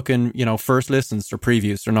fucking, you know, first listens, they're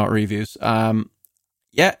previews, they're not reviews.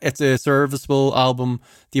 Yeah, it's a serviceable album.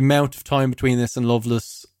 The amount of time between this and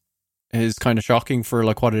Loveless is kind of shocking for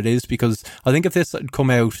like what it is, because I think if this had come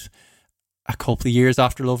out a couple of years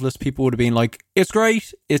after Loveless, people would have been like, it's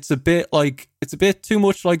great. It's a bit too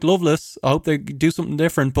much like Loveless. I hope they do something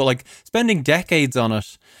different. But like spending decades on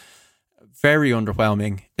it, very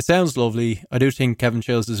underwhelming. It sounds lovely. I do think Kevin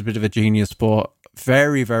Shields is a bit of a genius, but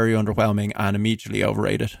very, very underwhelming and immediately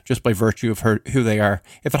overrated just by virtue of who they are.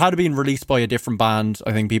 If it had been released by a different band,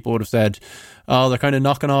 I think people would have said, oh, they're kind of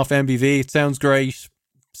knocking off MBV. It sounds great.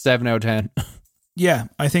 7 out of 10. Yeah,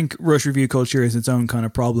 I think rush review culture is its own kind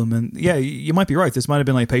of problem, and yeah, you might be right. This might have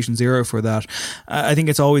been like patient zero for that. I think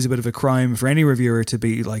it's always a bit of a crime for any reviewer to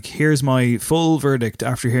be like, here's my full verdict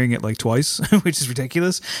after hearing it like twice, which is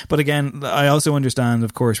ridiculous. But again, I also understand,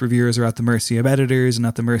 of course, reviewers are at the mercy of editors and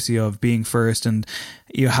at the mercy of being first, and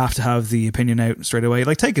you have to have the opinion out straight away.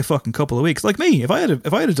 Like, take a fucking couple of weeks. Like me, if I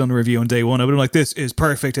had done a review on day one, I would have been like, this is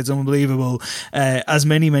perfect, it's unbelievable, as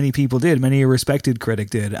many people did, many a respected critic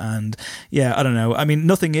did. And yeah, I don't know. I mean,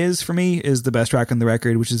 Nothing Is, for me, is the best track on the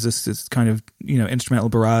record, which is this kind of, you know, instrumental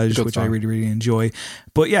barrage, which I really, really enjoy.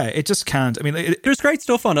 But yeah, it just can't. I mean, there's great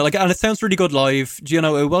stuff on it, like, and it sounds really good live. You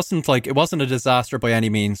know, it wasn't a disaster by any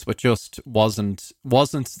means, but just wasn't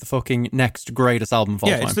the fucking next greatest album of all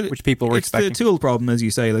time, which people were expecting. It's the Tool problem, as you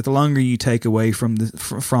say. Like, the longer you take away from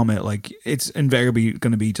it, like, it's invariably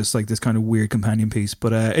going to be just like this kind of weird companion piece.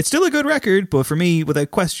 But it's still a good record, but for me, without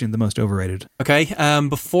question, the most overrated. Okay,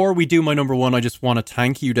 before we do my number one, I just want to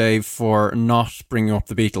thank you, Dave, for not bringing up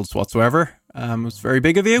the Beatles whatsoever. It was very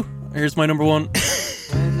big of you. Here's my number one.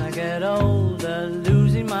 When I get older,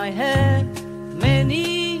 losing my head,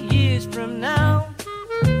 many years from now,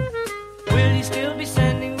 will you still be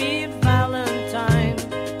sending me a Valentine?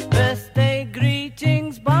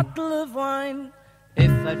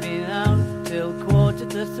 I've been out till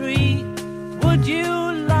 2:45. Would you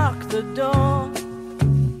lock the door?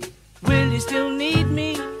 Will you still need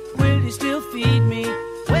me? Will you still feed me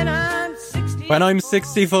when I'm 60? When I'm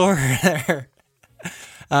 64 there.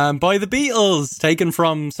 By the Beatles, taken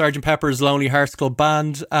from Sgt. Pepper's Lonely Hearts Club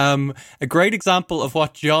Band. A great example of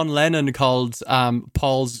what John Lennon called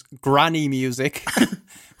Paul's granny music,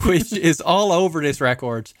 which is all over this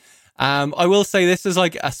record. I will say this is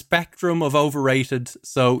like a spectrum of overrated.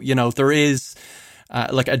 So, you know, there is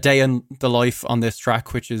like A Day in the Life on this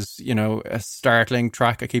track, which is, you know, a startling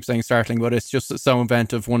track. I keep saying startling, but it's just so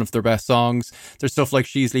inventive. One of their best songs. There's stuff like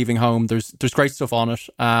She's Leaving Home. There's great stuff on it.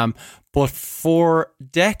 But for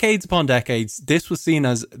decades upon decades, this was seen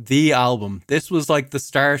as the album. This was like the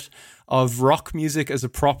start of rock music as a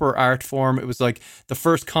proper art form. It was like the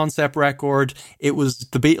first concept record. It was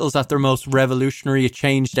the Beatles at their most revolutionary. It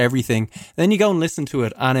changed everything. Then you go and listen to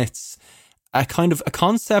it, and it's a kind of a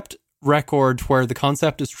concept record where the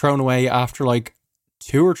concept is thrown away after like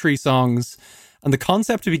 2 or 3 songs. And the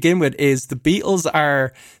concept to begin with is the Beatles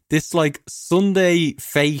are this like Sunday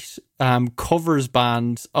Fate covers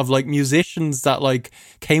band of like musicians that like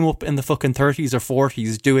came up in the fucking 30s or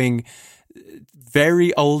 40s doing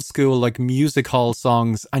very old school like music hall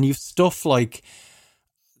songs. And you've stuff like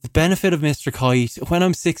The Benefit of Mr. Kite, When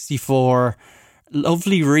I'm 64,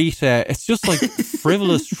 Lovely Rita. It's just like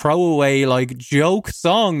frivolous throwaway like joke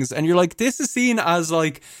songs, and you're like, this is seen as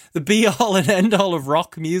like the be all and end all of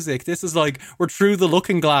rock music. This is like, we're through the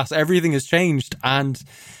looking glass, everything has changed. And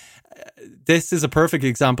this is a perfect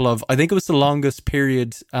example of, I think it was the longest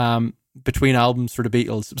period between albums for the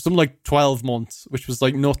Beatles. It was something like 12 months, which was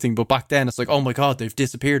like nothing, but back then it's like, oh my god, they've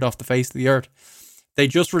disappeared off the face of the earth. They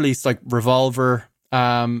just released like Revolver.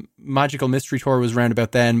 Magical Mystery Tour was around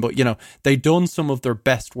about then, but you know, they'd done some of their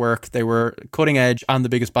best work. They were cutting edge and the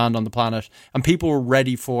biggest band on the planet, and people were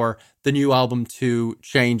ready for the new album to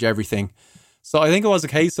change everything. So I think it was a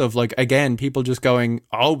case of like, again, people just going,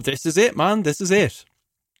 oh, this is it, man, this is it.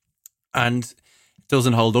 And it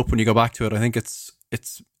doesn't hold up when you go back to it. I think it's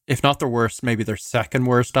if not their worst, maybe their second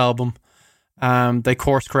worst album. They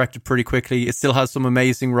course corrected pretty quickly. It still has some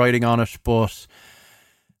amazing writing on it, but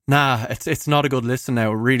nah, it's not a good listen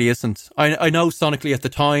now. It really isn't. I know sonically at the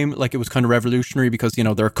time, like it was kind of revolutionary because, you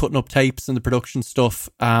know, they're cutting up tapes and the production stuff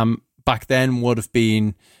back then would have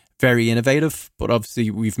been very innovative, but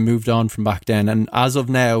obviously we've moved on from back then, and as of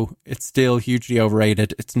now it's still hugely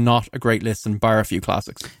overrated. It's not a great listen, bar a few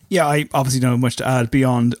classics. Yeah, I obviously don't have much to add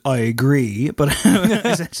beyond I agree, but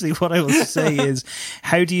essentially what I will say is,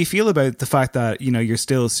 how do you feel about the fact that, you know, you're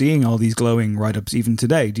still seeing all these glowing write-ups even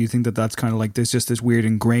today? Do you think that that's kind of like, there's just this weird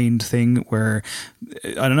ingrained thing where,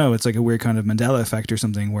 I don't know, it's like a weird kind of Mandela effect or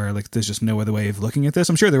something where like there's just no other way of looking at this?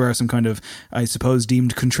 I'm sure there are some kind of, I suppose,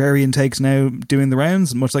 deemed contrarian takes now doing the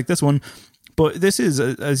rounds, much like this one, but this is,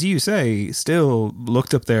 as you say, still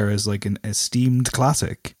looked up there as like an esteemed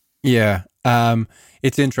classic. Yeah,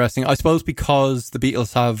 it's interesting, I suppose, because the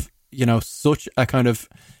Beatles have, you know, such a kind of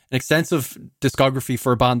an extensive discography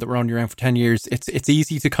for a band that were only around for 10 years. It's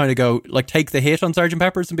easy to kind of go like take the hit on Sgt.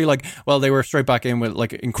 Pepper's and be like, well, they were straight back in with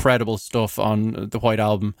like incredible stuff on the White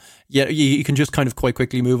Album. Yeah, you can just kind of quite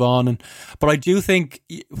quickly move on. But I do think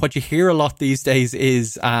what you hear a lot these days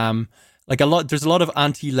is there's a lot of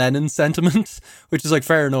anti-Lennon sentiment, which is like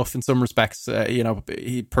fair enough in some respects. You know,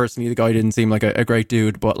 he personally, the guy didn't seem like a great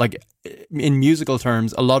dude, but like in musical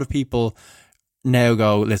terms, a lot of people now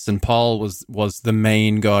go, listen, Paul was the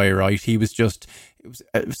main guy, right? He was just,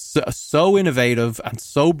 it was so innovative and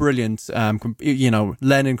so brilliant. You know,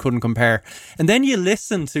 Lennon couldn't compare. And then you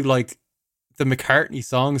listen to like the McCartney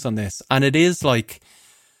songs on this, and it is like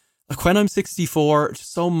When I'm 64,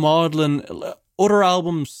 so maudlin. Other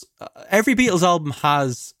albums, every Beatles album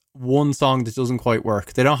has one song that doesn't quite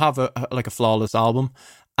work. They don't have a flawless album,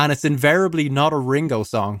 and it's invariably not a Ringo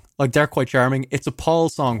song. Like, they're quite charming. It's a Paul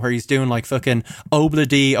song where he's doing like fucking Obla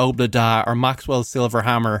Dee, Obla Da, or Maxwell's Silver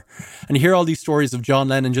Hammer. And you hear all these stories of John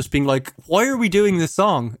Lennon just being like, why are we doing this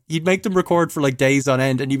song? You'd make them record for like days on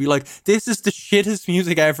end, and you'd be like, this is the shittest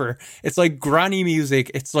music ever. It's like granny music.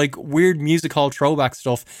 It's like weird music hall throwback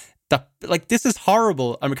stuff that, like, this is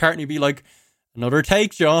horrible. And McCartney would be like, another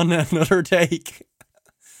take, John, another take.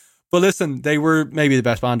 But listen, they were maybe the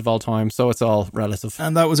best band of all time, so it's all relative.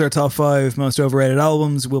 And that was our top 5 most overrated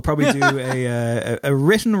albums. We'll probably do a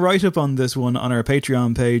written write-up on this one on our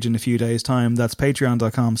Patreon page in a few days' time. That's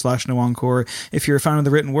patreon.com/NoEncore if you're a fan of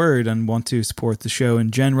the written word and want to support the show in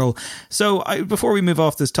general. So before we move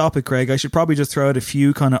off this topic, Craig, I should probably just throw out a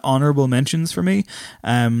few kind of honourable mentions for me.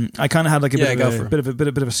 I kind of had like a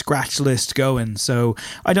bit of a scratch list going, so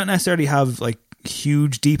I don't necessarily have like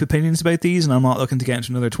huge deep opinions about these, and I'm not looking to get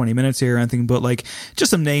into another 20 minutes here or anything, but like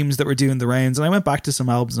just some names that were doing the rounds, and I went back to some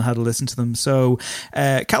albums and had to listen to them. So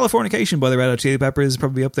Californication by the Red Hot Chili Peppers is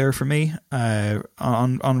probably up there for me.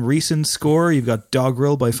 On recent score, you've got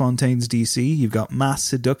Doggerel by Fontaines DC, you've got Mass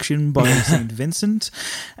Seduction by St. Vincent.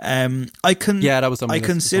 I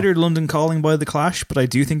considered London Calling by The Clash, but I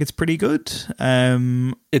do think it's pretty good.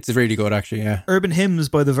 It's really good, actually. Yeah. Urban Hymns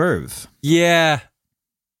by The Verve. Yeah,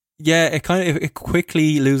 it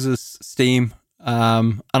quickly loses steam,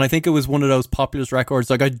 and I think it was one of those populist records.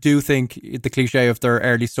 Like, I do think the cliche of their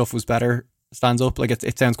early stuff was better stands up. Like,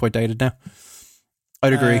 it sounds quite dated now.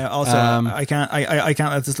 I'd agree. Also, I can't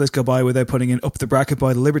let this list go by without putting in Up the Bracket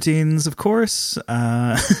by the Libertines, of course.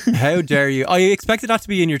 How dare you? I expected that to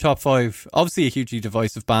be in your top 5. Obviously a hugely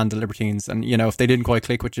divisive band, the Libertines, and you know, if they didn't quite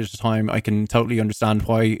click with you at the time, I can totally understand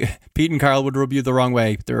why Pete and Carl would rub you the wrong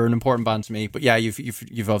way. They're an important band to me, but yeah,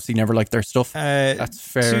 you've obviously never liked their stuff. That's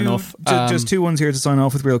fair enough. Just 2 ones here to sign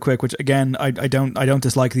off with real quick, which again, I don't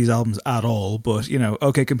dislike these albums at all, but you know,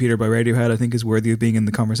 OK Computer by Radiohead I think is worthy of being in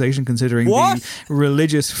the conversation, considering the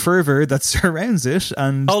religious fervor that surrounds it.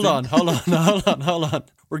 And hold on.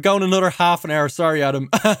 We're going another half an hour. Sorry, Adam.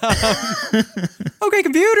 OK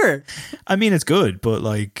Computer. I mean, it's good, but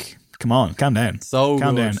like, come on, calm down.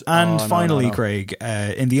 Calm down. And finally, no. Craig,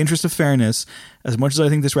 in the interest of fairness, as much as I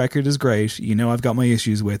think this record is great, you know, I've got my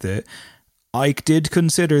issues with it. I did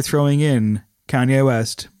consider throwing in Kanye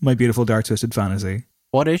West, My Beautiful Dark Twisted Fantasy.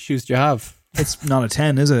 What issues do you have? It's not a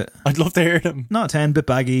 10, is it? I'd love to hear them. Not a 10, bit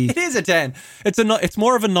baggy. It is a 10. It's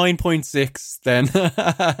more of a 9.6 then.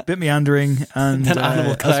 Bit meandering. And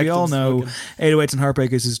as we all know, 808s and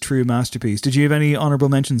Heartbreakers is his true masterpiece. Did you have any honourable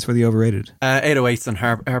mentions for the overrated? 808s and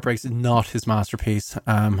Heartbreakers is not his masterpiece.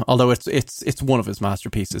 Although it's one of his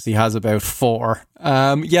masterpieces. He has about 4.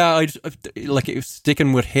 I'd like it was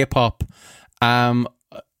sticking with hip hop.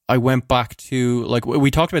 I went back to, like,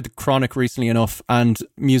 we talked about The Chronic recently enough, and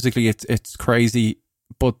musically it's crazy,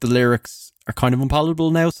 but the lyrics are kind of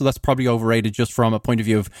unpalatable now, so that's probably overrated just from a point of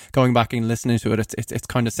view of going back and listening to it. It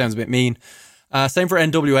kind of sounds a bit mean. Same for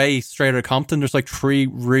NWA, Straight Outta Compton. There's like 3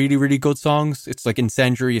 really, really good songs. It's like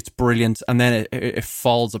Incendiary, it's brilliant, and then it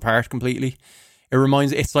falls apart completely.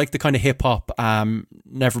 It's like the kind of hip hop,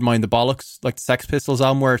 Never Mind the Bollocks, like the Sex Pistols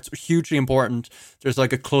album, where it's hugely important. There's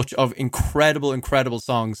like a clutch of incredible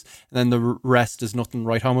songs, and then the rest is nothing to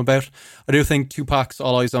write home about. I do think Tupac's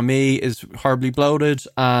All Eyes on Me is horribly bloated,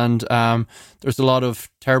 and there's a lot of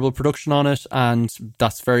terrible production on it, and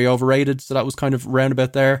that's very overrated. So that was kind of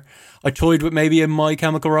roundabout there. I toyed with maybe a My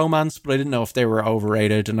Chemical Romance, but I didn't know if they were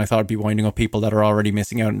overrated, and I thought I'd be winding up people that are already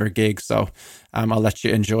missing out on their gigs. So I'll let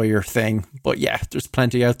you enjoy your thing. But yeah, there's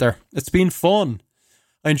plenty out there. It's been fun.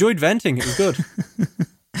 I enjoyed venting. It was good.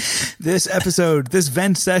 This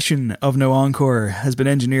vent session of No Encore has been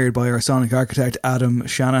engineered by our sonic architect, Adam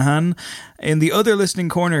Shanahan. In the other listening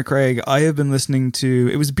corner, Craig, I have been listening to,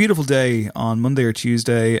 it was a beautiful day on Monday or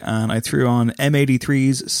Tuesday, and I threw on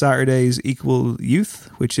M83's Saturday's Equal Youth,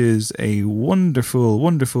 which is a wonderful,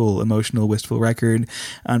 wonderful, emotional, wistful record,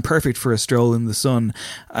 and perfect for a stroll in the sun.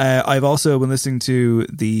 I've also been listening to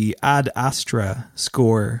the Ad Astra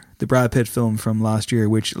score, the Brad Pitt film from last year,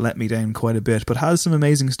 which let me down quite a bit, but has some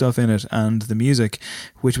amazing stuff in it, and the music,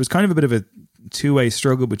 which was kind of a bit of a two-way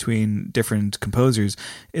struggle between different composers,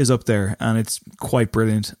 is up there, and it's quite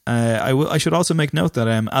brilliant. I should also make note that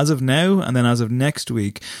as of now, and then as of next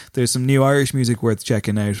week, there's some new Irish music worth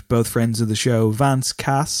checking out. Both friends of the show, Vance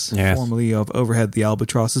Cass, formerly of Overhead the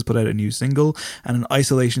Albatross, has put out a new single and an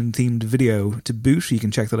isolation-themed video to boot. You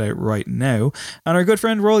can check that out right now. And our good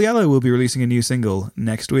friend Royal Yellow will be releasing a new single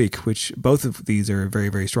next week, which both of these are very,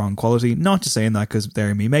 very strong quality. Not just saying that because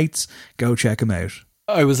they're me mates. Go check them out.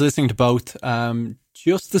 I was listening to both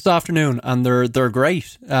just this afternoon, and they're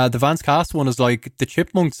great. The Vance Cass one is like the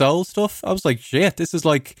Chipmunk Soul stuff. I was like, shit, this is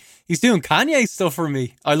like, he's doing Kanye stuff for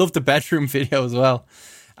me. I love the bedroom video as well.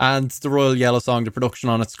 And the Royal Yellow song, the production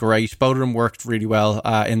on it's great. Both of them worked really well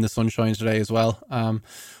in the sunshine today as well.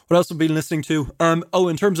 What else have we been listening to?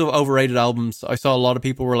 In terms of overrated albums, I saw a lot of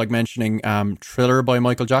people were like mentioning Thriller by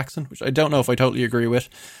Michael Jackson, which I don't know if I totally agree with.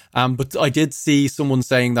 But I did see someone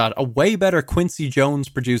saying that a way better Quincy Jones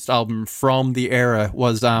produced album from the era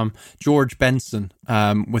was George Benson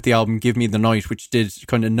with the album Give Me the Night, which did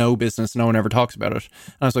kind of no business. No one ever talks about it.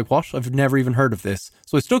 And I was like, what? I've never even heard of this.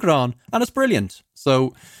 So I stuck it on, and it's brilliant.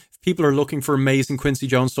 So people are looking for amazing Quincy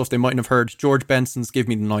Jones stuff they mightn't have heard. George Benson's Give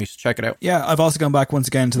Me the Night. Check it out. Yeah, I've also gone back once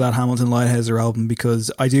again to that Hamilton Lighthouser album,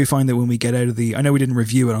 because I do find that when we get out of I know we didn't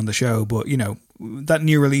review it on the show, but you know, that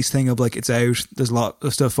new release thing of like, it's out, there's a lot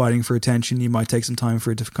of stuff fighting for attention, you might take some time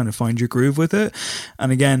for it to kind of find your groove with it.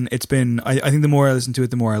 And again, it's been, I think the more I listen to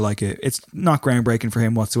it, the more I like it. It's not groundbreaking for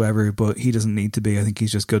him whatsoever, but he doesn't need to be. I think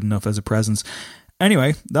he's just good enough as a presence.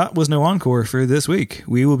 Anyway, that was No Encore for this week.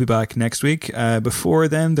 We will be back next week. Before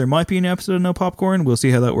then, there might be an episode of No Popcorn. We'll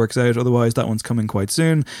see how that works out. Otherwise, that one's coming quite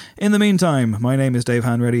soon. In the meantime, my name is Dave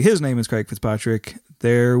Hanreddy. His name is Craig Fitzpatrick.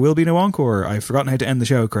 There will be no encore. I've forgotten how to end the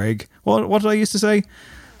show, Craig. What did I used to say?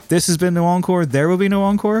 This has been No Encore. There will be no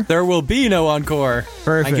encore? There will be no encore.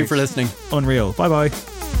 Perfect. Thank you for listening. Unreal. Bye-bye.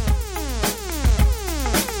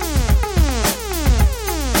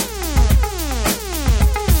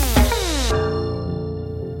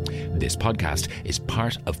 This podcast is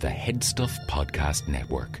part of the Head Stuff Podcast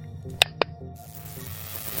Network.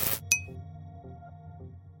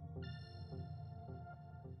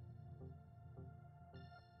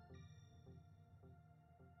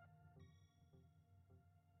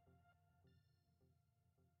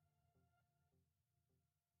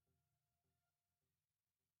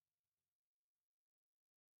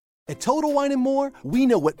 At Total Wine & More, we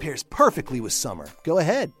know what pairs perfectly with summer. Go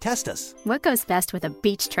ahead, test us. What goes best with a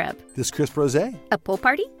beach trip? This crisp rosé. A pool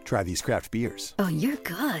party? Try these craft beers. Oh, you're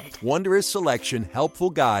good. Wondrous selection, helpful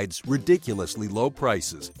guides, ridiculously low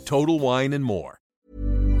prices. Total Wine & More.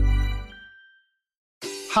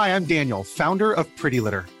 Hi, I'm Daniel, founder of Pretty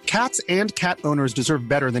Litter. Cats and cat owners deserve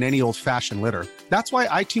better than any old-fashioned litter. That's why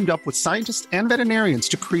I teamed up with scientists and veterinarians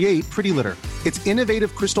to create Pretty Litter. Its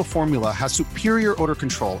innovative crystal formula has superior odor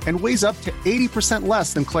control and weighs up to 80%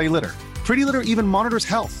 less than clay litter. Pretty Litter even monitors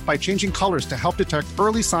health by changing colors to help detect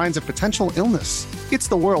early signs of potential illness. It's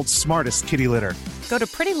the world's smartest kitty litter. Go to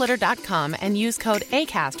prettylitter.com and use code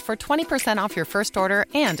ACAST for 20% off your first order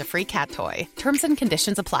and a free cat toy. Terms and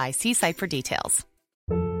conditions apply. See site for details.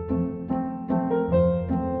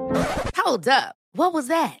 Hold up. What was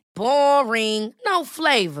that? Boring. No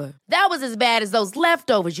flavor. That was as bad as those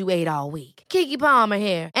leftovers you ate all week. Keke Palmer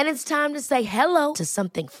here, and it's time to say hello to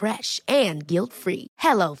something fresh and guilt-free.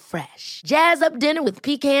 Hello Fresh. Jazz up dinner with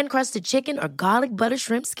pecan-crusted chicken or garlic butter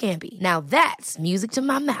shrimp scampi. Now that's music to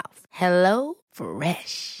my mouth. Hello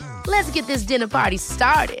Fresh. Let's get this dinner party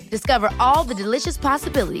started. Discover all the delicious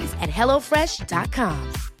possibilities at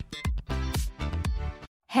hellofresh.com.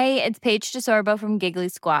 Hey, it's Paige DeSorbo from Giggly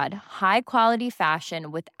Squad. High quality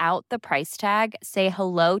fashion without the price tag. Say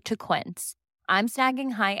hello to Quince. I'm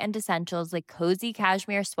snagging high-end essentials like cozy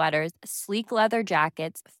cashmere sweaters, sleek leather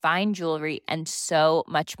jackets, fine jewelry, and so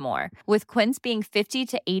much more. With Quince being 50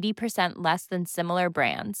 to 80% less than similar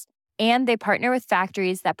brands. And they partner with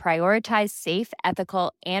factories that prioritize safe,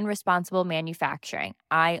 ethical, and responsible manufacturing.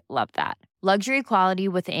 I love that. Luxury quality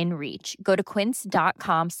within reach. Go to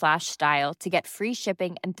quince.com/style to get free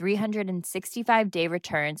shipping and 365-day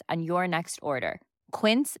returns on your next order.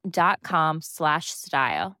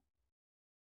 Quince.com/style.